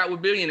not hang out with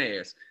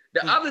billionaires.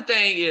 The other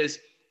thing is,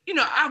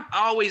 I've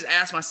always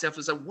asked myself,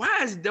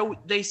 why is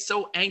they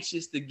so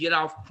anxious to get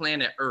off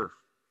planet Earth,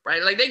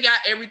 right? Like, they got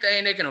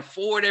everything, they can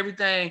afford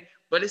everything,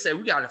 but they say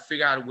we got to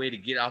figure out a way to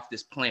get off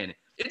this planet.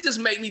 It just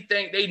made me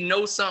think they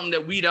know something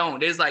that we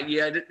don't. It's like,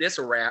 yeah, this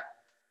a wrap.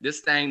 This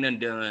thing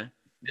done.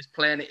 This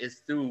planet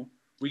is through.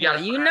 We got.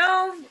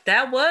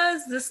 That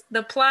was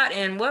the plot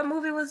in what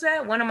movie was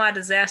that? One of my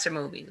disaster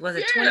movies. Was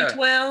it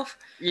 2012?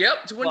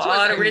 Yep, 2012.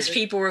 All the rich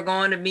people were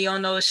going to be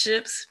on those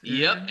ships.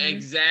 Yep,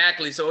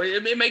 exactly. So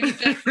it made me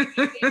think they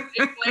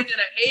planning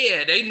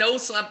ahead. They know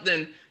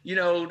something,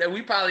 that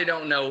we probably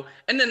don't know.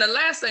 And then the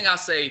last thing I'll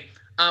say,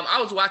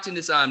 I was watching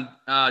this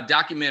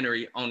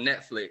documentary on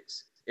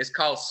Netflix. It's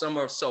called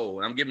Summer of Soul.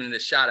 And I'm giving it a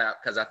shout out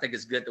because I think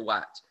it's good to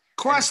watch.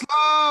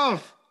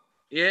 Questlove.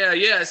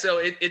 Yeah. So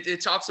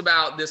it talks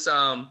about this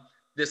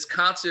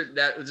concert,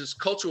 this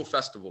cultural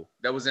festival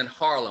that was in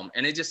Harlem,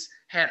 and it just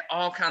had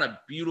all kind of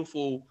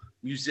beautiful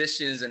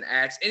musicians and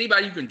acts.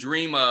 Anybody you can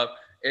dream of.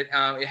 It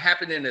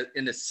happened in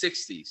the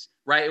 60s,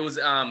 right? It was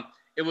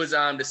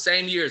the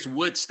same year as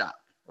Woodstock,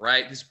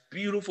 right? This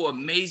beautiful,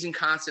 amazing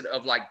concert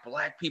of like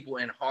Black people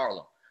in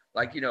Harlem,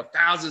 like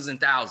thousands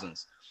and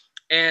thousands.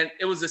 And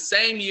it was the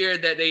same year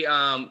that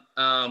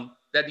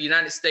that the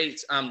United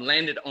States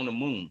landed on the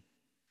moon.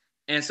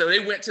 And so they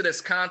went to this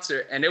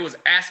concert and they was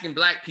asking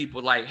Black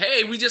people like,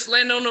 hey, we just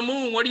landed on the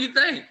moon. What do you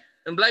think?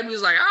 And Black people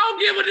was like, I don't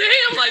give a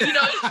damn.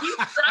 Like,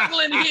 we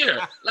struggling here.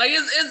 Like,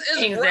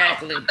 it's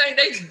exactly. Rough. I think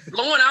they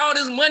blowing all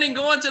this money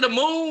going to the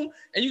moon,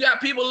 and you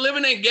got people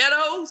living in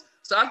ghettos.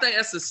 So I think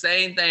that's the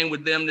same thing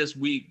with them this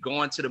week,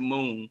 going to the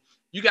moon.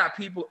 You got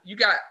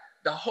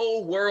the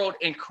whole world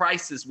in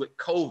crisis with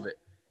COVID,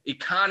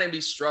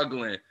 economy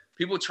struggling,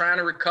 people trying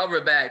to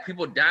recover back,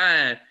 people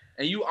dying,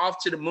 and you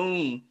off to the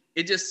moon.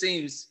 It just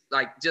seems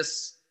like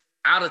just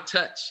out of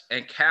touch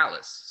and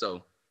callous.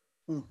 So,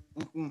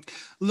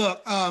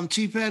 look,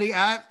 Chief Petty,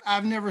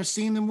 I've never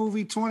seen the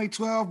movie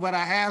 2012, but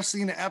I have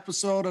seen an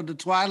episode of The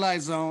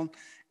Twilight Zone.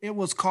 It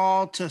was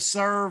called To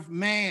Serve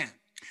Man.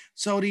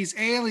 So these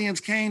aliens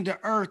came to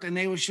Earth and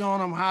they were showing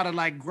them how to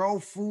like grow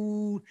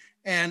food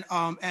and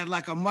at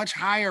like a much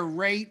higher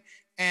rate.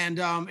 And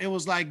it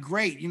was like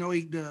great.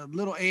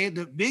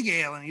 The big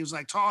alien, he was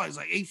like tall. He was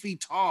like 8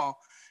 feet tall.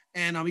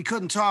 And he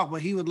couldn't talk,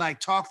 but he would like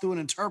talk through an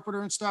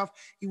interpreter and stuff.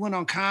 He went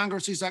on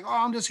Congress. He's like, oh,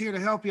 I'm just here to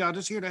help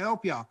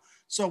y'all.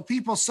 So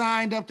people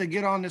signed up to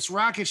get on this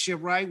rocket ship,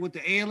 right, with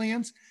the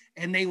aliens,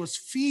 and they was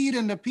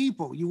feeding the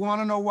people. You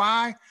want to know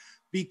why?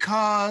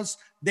 Because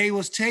they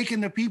was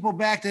taking the people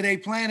back to their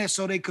planet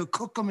so they could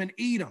cook them and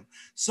eat them.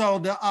 So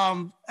the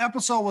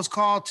episode was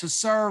called To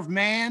Serve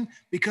Man,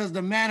 because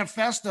the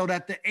manifesto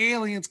that the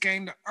aliens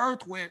came to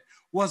Earth with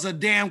was a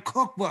damn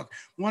cookbook.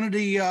 One of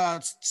the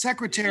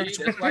secretaries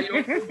of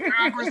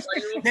Congress,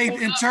 they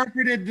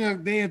interpreted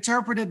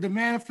the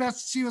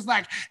manifesto. She was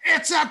like,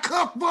 it's a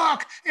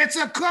cookbook.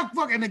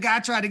 And the guy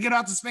tried to get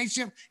off the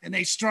spaceship, and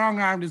they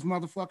strong-armed his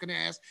motherfucking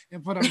ass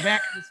and put him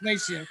back in the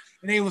spaceship.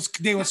 And they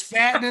was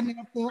fattening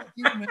up the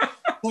human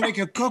so they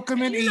could cook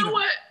them and eat them. You know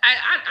what?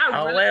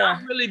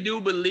 I really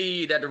do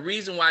believe that the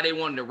reason why they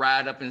wanted to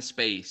ride up in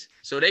space,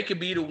 so they could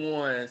be the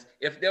ones,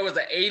 if there was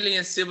an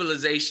alien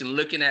civilization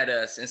looking at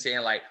us and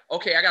saying like,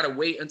 okay, I got to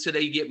wait until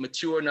they get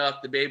mature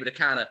enough to be able to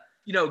kind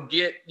of,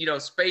 get,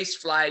 space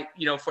flight,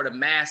 for the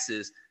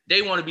masses.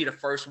 They want to be the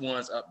first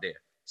ones up there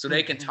so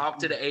they can talk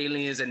to the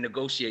aliens and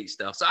negotiate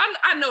stuff. So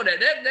I know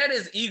that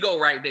is ego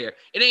right there.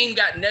 It ain't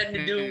got nothing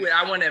to do with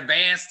I want to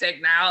advance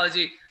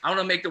technology. I want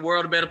to make the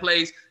world a better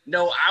place.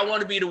 No, I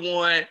want to be the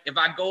one. If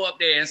I go up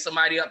there and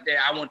somebody up there,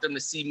 I want them to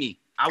see me.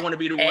 I want to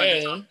be the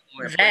one.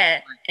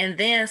 And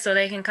then so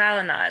they can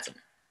colonize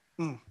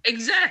them.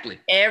 Exactly.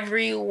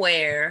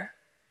 Everywhere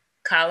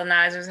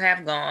colonizers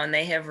have gone,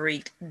 they have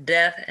wreaked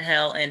death,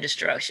 hell, and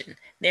destruction.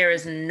 There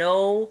is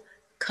no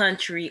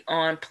country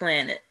on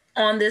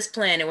this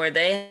planet where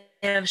they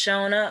have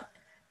shown up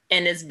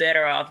and it's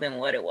better off than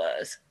what it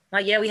was.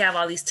 Like, yeah, we have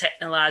all these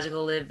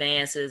technological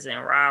advances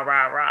and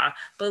rah,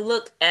 but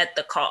look at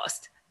the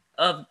cost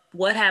of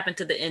what happened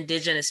to the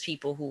indigenous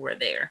people who were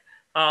there.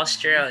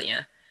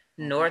 Australia,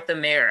 North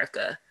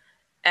America,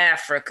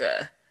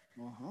 Africa,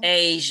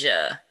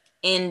 Asia,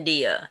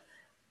 India,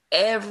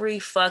 every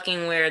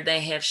fucking where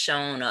they have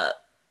shown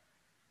up.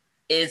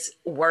 is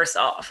worse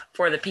off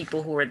for the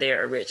people who were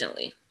there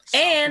originally.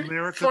 South and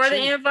America for too.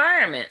 the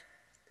environment.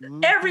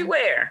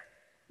 Everywhere.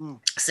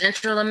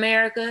 Central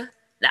America,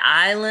 the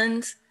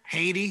islands,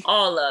 Haiti,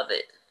 all of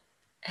it.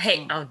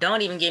 Hey,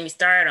 don't even get me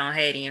started on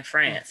Haiti and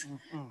France.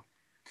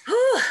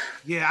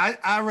 Yeah,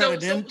 I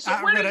read it. So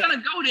where are they gonna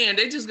go then?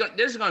 They're just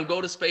gonna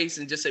go to space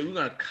and just say we're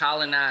gonna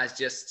colonize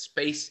just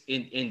space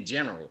in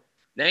general.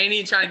 They ain't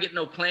even trying to get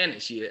no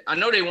planets yet. I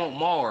know they want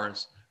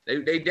Mars.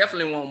 They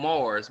definitely want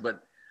Mars,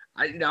 but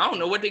I don't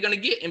know what they're gonna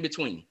get in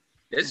between.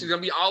 This is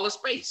gonna be all of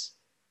space.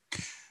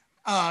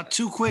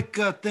 Two quick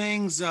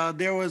things.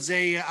 There was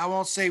I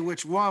won't say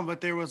which one,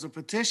 but there was a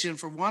petition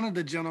for one of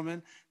the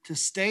gentlemen to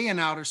stay in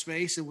outer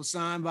space. It was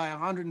signed by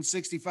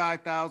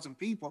 165,000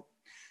 people.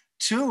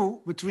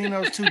 Two, between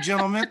those two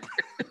gentlemen.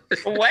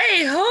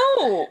 Wait,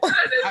 who?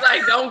 It's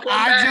like, don't come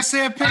back. I just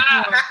said pick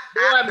one.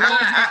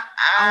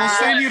 I will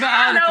send you the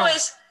article.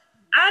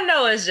 I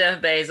know it's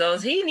Jeff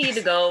Bezos. He need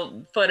to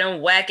go for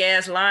them whack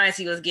ass lines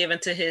he was giving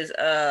to his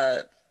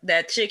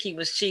that chick he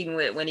was cheating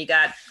with when he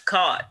got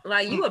caught.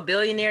 Like, you a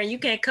billionaire and you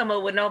can't come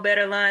up with no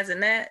better lines than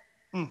that.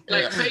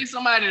 Like, pay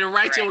somebody to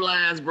write your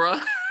lines, bro.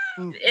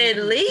 At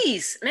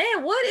least,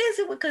 man, what is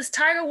it? Because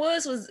Tiger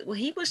Woods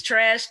was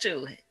trash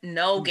too.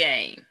 No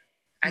game.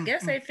 I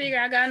guess they figure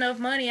I got enough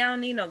money. I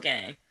don't need no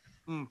game.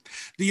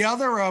 The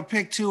other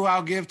pick two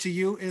I'll give to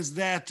you is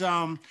that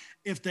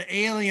if the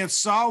aliens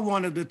saw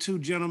one of the two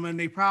gentlemen,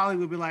 they probably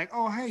would be like,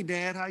 "Oh, hey,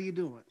 Dad, how you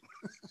doing?"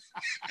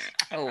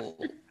 Oh.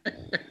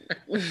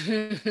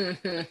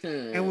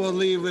 And we'll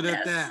leave it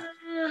at that.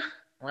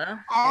 Well,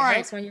 all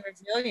right. When you're a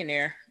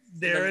millionaire,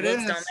 there it is.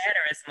 Don't matter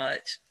as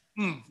much.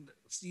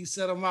 You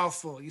said a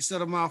mouthful.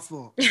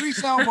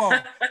 Treese Elbow,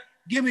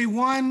 give me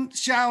one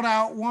shout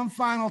out, one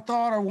final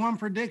thought, or one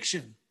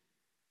prediction.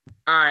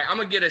 All right, I'm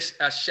gonna get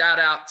a shout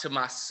out to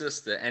my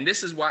sister, and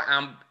this is why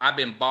I've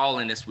been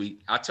balling this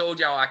week. I told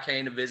y'all I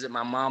came to visit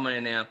my mama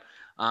and them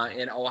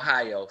in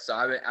Ohio, so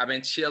I've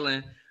been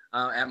chilling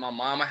at my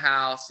mama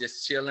house,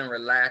 just chilling,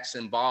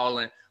 relaxing,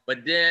 balling.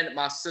 But then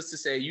my sister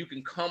said, you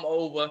can come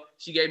over.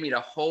 She gave me the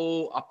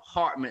whole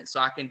apartment so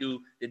I can do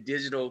the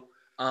Digital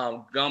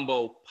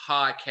Gumbo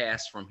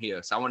podcast from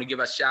here. So I want to give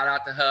a shout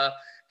out to her.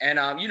 And,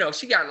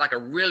 she got like a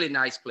really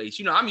nice place.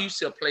 I'm used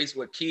to a place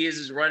where kids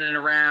is running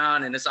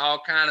around and it's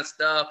all kind of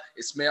stuff.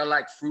 It smelled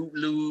like Fruit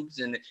Loops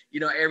and,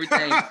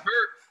 everything.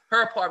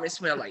 her apartment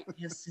smelled like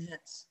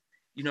incense.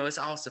 It's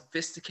all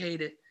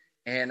sophisticated.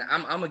 And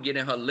I'm going to get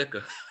in her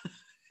liquor.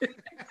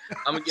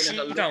 I'm gonna get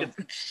her liquor.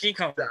 She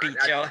gonna beat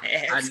your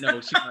ass. I know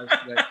she's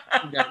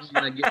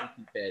gonna get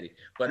me petty.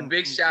 But a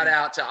big shout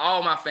out to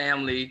all my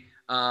family.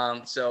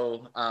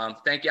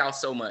 Thank y'all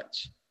so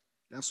much.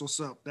 That's what's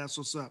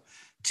up.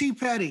 T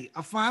Petty,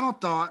 a final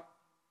thought,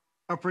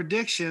 a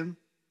prediction,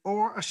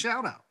 or a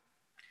shout out?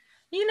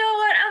 You know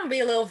what? I'm gonna be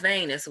a little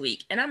vain this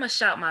week, and I'm gonna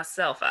shout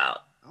myself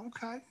out.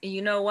 Okay. And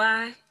you know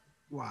why?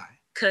 Why?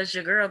 Because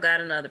your girl got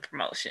another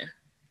promotion.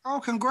 Oh,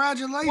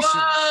 congratulations.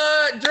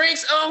 What?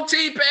 Drinks on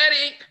T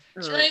Petty.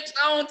 Drinks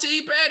on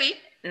T Petty.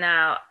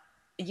 Now,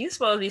 you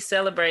supposed to be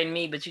celebrating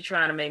me, but you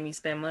trying to make me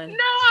spend money.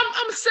 No,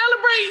 I'm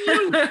celebrating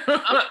you.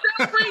 I'm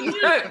celebrating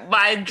you.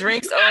 My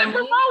drinks on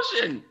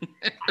promotion.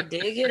 I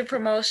did get a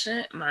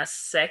promotion. My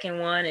second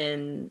one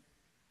in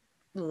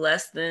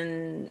less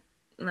than,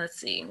 let's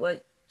see,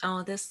 what?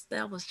 Oh,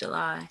 that was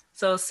July.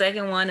 So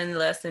second one in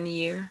less than a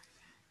year.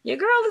 Your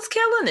girl is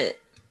killing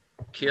it.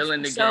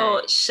 Killing the game.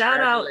 So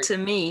shout out to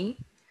me.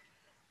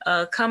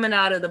 Coming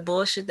out of the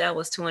bullshit that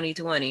was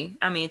 2020.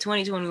 I mean,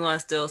 2021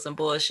 is still some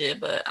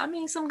bullshit, but I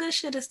mean, some good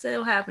shit is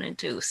still happening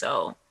too.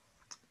 So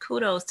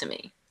kudos to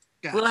me.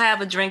 Gotcha. We'll have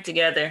a drink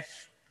together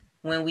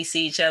when we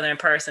see each other in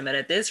person. But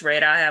at this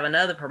rate, I'll have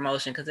another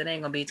promotion because it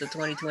ain't going to be till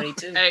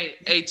 2022.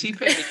 Hey,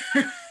 T-Petty.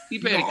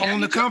 T-Petty,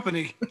 own the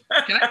company.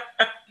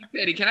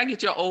 T-Petty, can I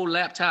get your old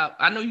laptop?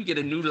 I know you get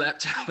a new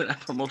laptop in that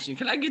promotion.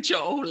 Can I get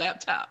your old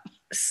laptop?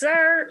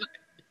 Sir,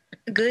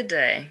 good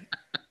day.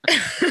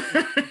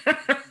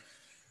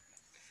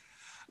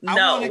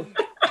 No.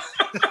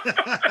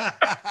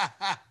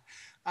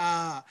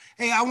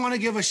 Hey, I want to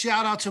give a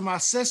shout out to my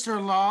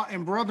sister-in-law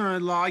and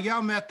brother-in-law.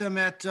 Y'all met them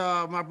at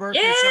my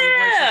birthday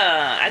celebration.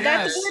 Yeah, I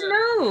got the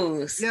good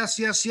news.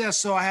 Yes.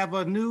 So I have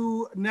a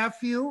new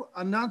nephew,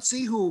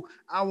 Anansi, who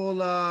I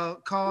will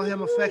call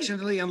him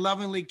affectionately and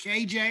lovingly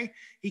KJ.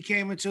 He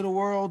came into the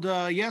world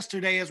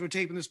yesterday as we're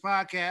taping this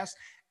podcast,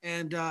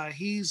 and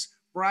he's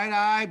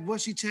bright-eyed,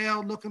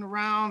 bushy-tailed, looking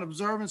around,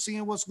 observing,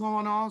 seeing what's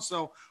going on.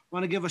 So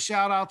want to give a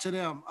shout out to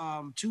them.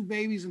 2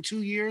 babies in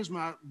 2 years.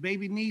 My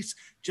baby niece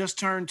just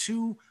turned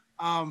 2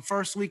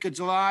 first week of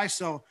July.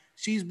 So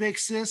she's big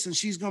sis and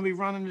she's going to be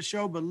running the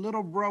show. But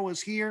little bro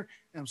is here.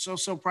 And I'm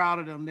so proud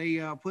of them. They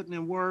putting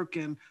in work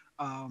and,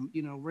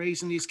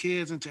 raising these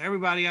kids. And to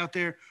everybody out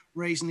there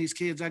raising these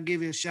kids, I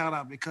give you a shout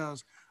out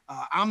because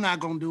I'm not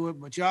going to do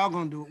it, but y'all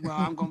going to do it. Well,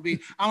 I'm going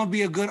to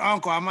be a good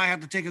uncle. I might have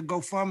to take a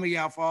GoFundMe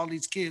out for all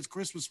these kids'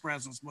 Christmas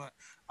presents, but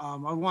I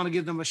want to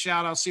give them a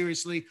shout out.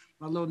 Seriously,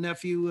 my little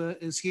nephew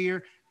is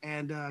here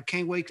and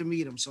can't wait to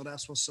meet him. So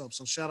that's what's up.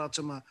 So shout out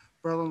to my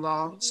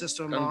brother-in-law,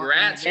 sister-in-law.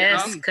 Congrats.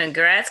 Yes,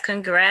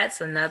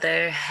 congrats.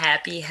 Another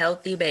happy,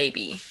 healthy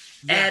baby.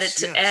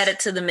 Yes, added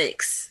to the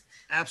mix.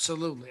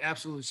 Absolutely.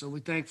 So we're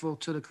thankful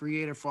to the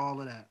creator for all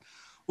of that.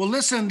 Well,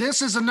 listen,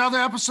 this is another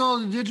episode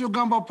of the Digital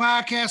Gumbo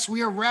Podcast.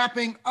 We are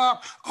wrapping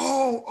up.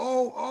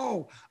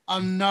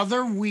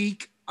 Another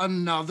week,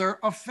 another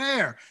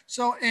affair.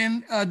 So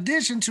in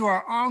addition to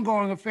our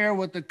ongoing affair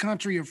with the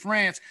country of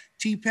France,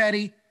 T.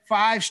 Petty,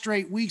 5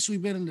 straight weeks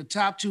we've been in the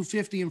top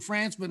 250 in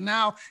France. But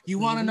now you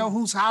want to know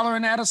who's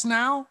hollering at us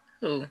now?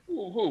 Who?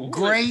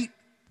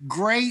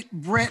 Great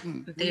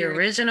Britain. The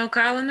original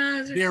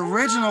colonizers? The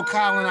original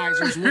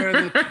colonizers. We're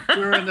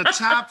in the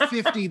top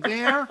 50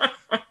 there.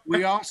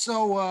 We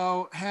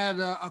also had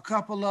a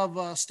couple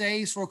of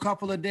stays for a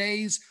couple of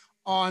days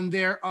on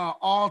their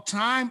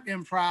all-time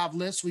improv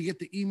list. We get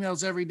the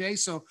emails every day.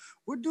 So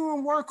we're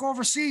doing work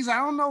overseas. I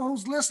don't know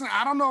who's listening.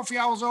 I don't know if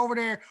y'all was over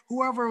there.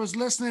 Whoever was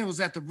listening was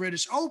at the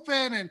British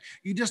Open and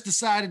you just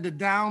decided to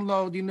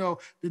download,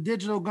 the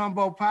Digital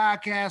Gumbo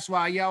Podcast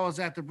while y'all was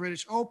at the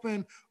British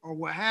Open or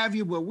what have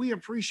you. But we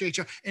appreciate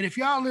y'all. And if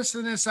y'all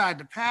listening inside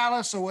the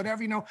palace or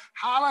whatever,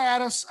 holler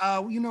at us.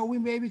 We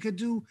maybe could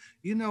do,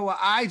 a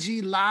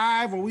IG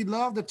live, or we'd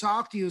love to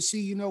talk to you and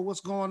see,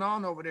 what's going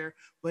on over there.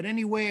 But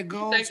anyway it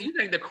goes. You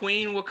think the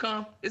Queen will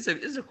come? Is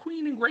a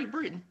Queen in Great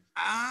Britain?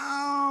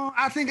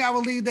 I think I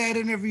will leave that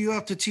interview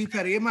up to T.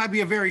 Petty. It might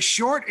be a very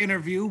short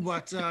interview,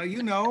 but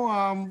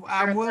I'm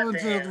willing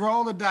to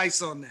roll the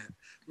dice on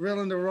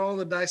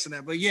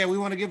that. But yeah, we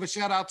want to give a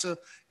shout out to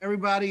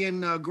everybody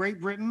in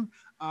Great Britain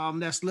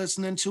that's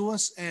listening to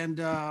us, and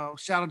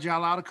shouted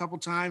y'all out a couple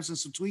times in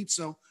some tweets.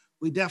 So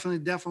we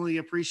definitely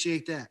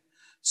appreciate that.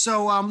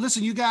 So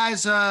listen, you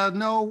guys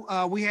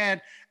know we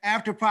had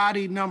After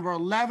Party number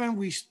 11.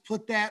 We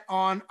put that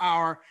on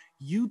our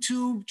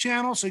YouTube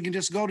channel. So you can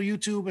just go to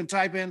YouTube and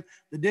type in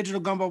the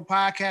Digital Gumbo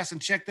Podcast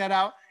and check that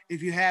out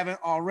if you haven't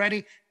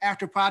already.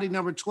 After Party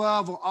number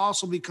 12 will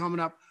also be coming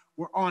up.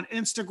 We're on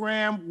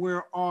Instagram.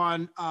 We're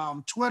on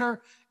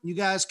Twitter. You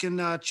guys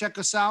can check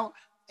us out.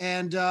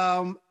 And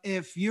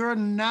if you're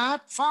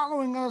not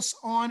following us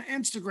on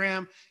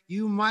Instagram,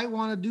 you might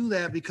want to do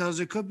that because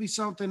there could be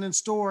something in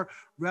store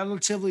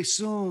relatively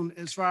soon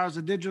as far as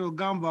the Digital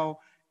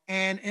Gumbo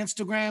and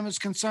Instagram is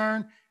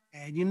concerned.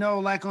 And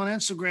like on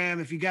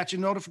Instagram, if you got your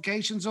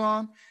notifications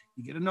on,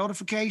 you get a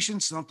notification,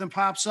 something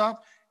pops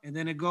up, and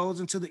then it goes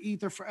into the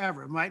ether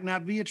forever. It might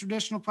not be a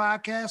traditional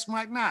podcast,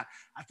 might not.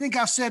 I think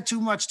I've said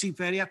too much, T.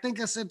 Petty. I think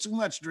I said too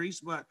much,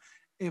 Dries, but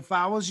if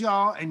I was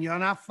y'all and you're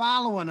not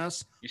following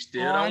us. You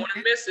still don't want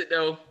to miss it,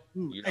 though.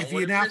 If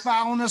you're not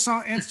following us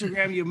on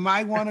Instagram, you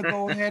might want to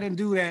go ahead and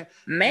do that.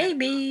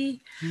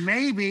 Maybe.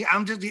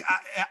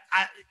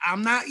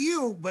 I'm not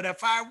you, but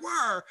if I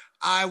were,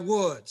 I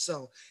would.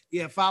 So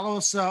yeah, follow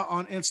us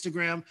on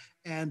Instagram,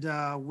 and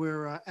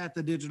we're at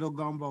the Digital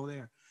Gumbo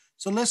there.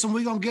 So listen,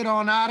 we're going to get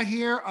on out of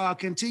here.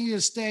 Continue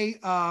to stay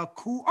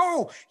cool.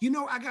 Oh,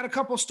 I got a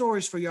couple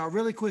stories for y'all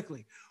really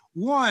quickly.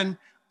 One,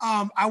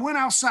 I went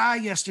outside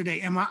yesterday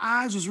and my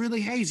eyes was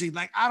really hazy.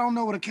 Like, I don't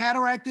know what a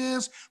cataract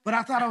is, but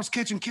I thought I was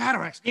catching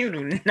cataracts. You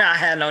do not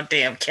have no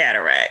damn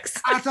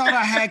cataracts. I thought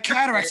I had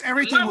cataracts.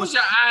 Everything Why was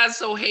your eyes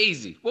so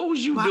hazy? What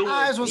was you doing?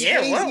 My eyes was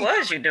hazy. What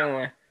was you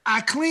doing?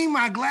 I cleaned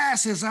my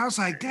glasses. I was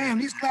like, damn,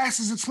 these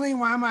glasses are clean.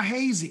 Why am I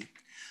hazy?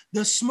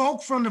 The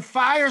smoke from the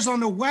fires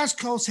on the West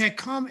Coast had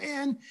come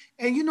in.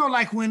 And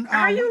like when...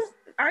 Are you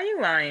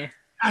lying?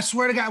 I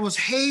swear to God, it was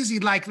hazy,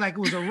 like it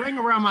was a ring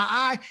around my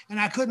eye, and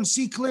I couldn't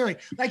see clearly.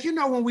 Like,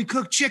 when we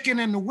cook chicken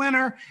in the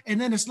winter,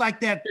 and then it's like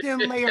that thin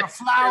layer of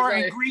flour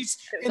and grease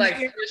in the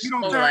air.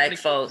 Black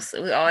folks,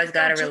 we always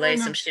got to relate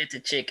some shit to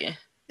chicken.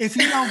 If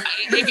you don't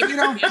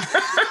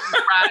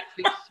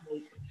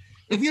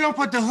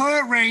put the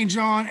hood range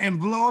on and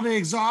blow the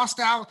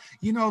exhaust out,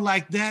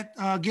 like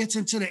that gets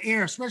into the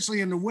air, especially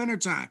in the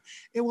wintertime.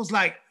 It was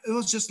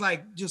just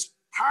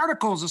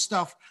particles of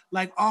stuff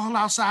like all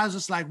outside.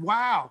 It's like,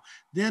 wow.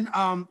 Then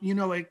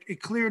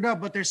it cleared up,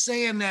 but they're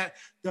saying that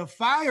the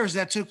fires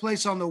that took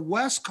place on the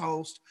West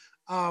Coast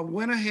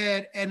went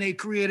ahead and they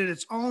created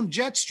its own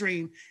jet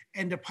stream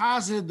and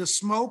deposited the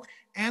smoke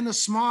and the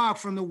smog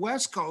from the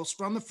West Coast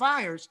from the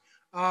fires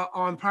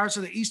on parts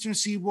of the Eastern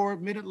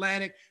Seaboard,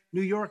 Mid-Atlantic,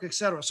 New York,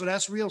 etc. So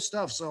that's real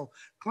stuff. So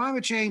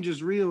climate change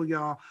is real,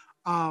 y'all.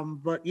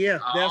 But yeah,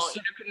 that's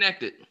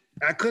interconnected.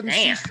 I couldn't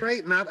see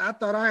straight, and I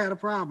thought I had a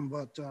problem,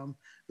 but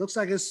looks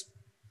like it's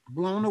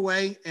blown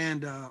away,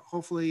 and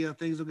hopefully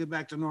things will get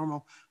back to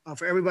normal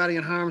for everybody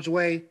in harm's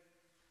way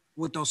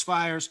with those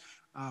fires.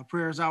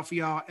 Prayers out for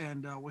y'all,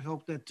 and we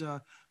hope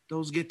that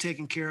those get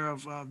taken care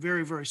of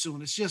very, very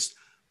soon. It's just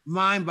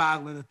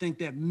mind-boggling to think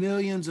that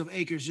millions of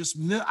acres,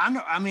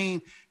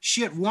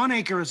 1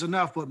 acre is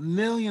enough, but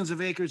millions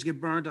of acres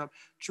get burned up,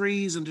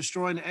 trees, and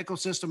destroying the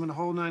ecosystem and the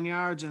whole 9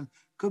 yards, and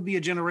could be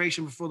a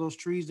generation before those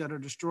trees that are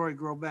destroyed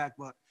grow back.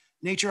 But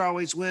nature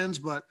always wins.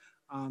 But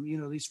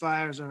these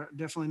fires are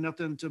definitely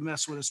nothing to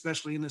mess with,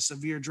 especially in the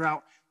severe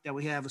drought that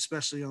we have,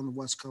 especially on the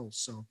West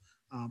Coast. So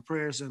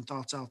prayers and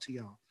thoughts out to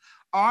y'all.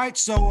 All right,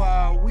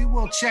 so we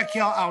will check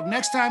y'all out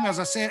next time. As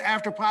I said,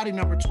 After Party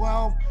number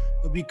 12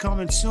 will be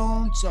coming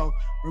soon. So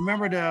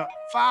remember to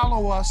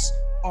follow us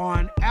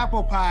on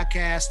Apple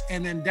Podcasts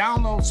and then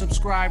download,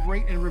 subscribe,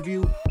 rate, and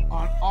review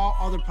on all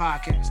other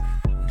podcasts.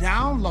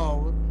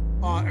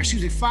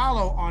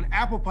 Follow on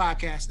Apple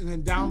Podcasts and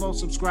then download,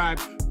 subscribe,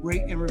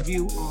 rate, and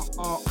review on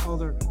all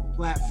other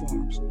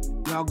platforms.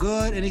 Y'all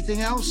good?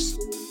 Anything else?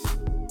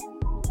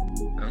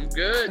 I'm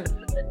good.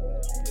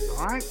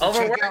 All right.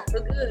 Overworked,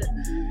 we're good.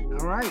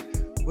 All right.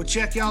 We'll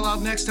check y'all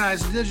out next time.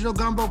 It's the Digital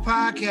Gumbo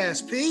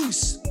Podcast.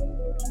 Peace.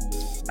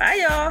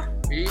 Bye, y'all.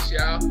 Peace,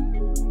 y'all.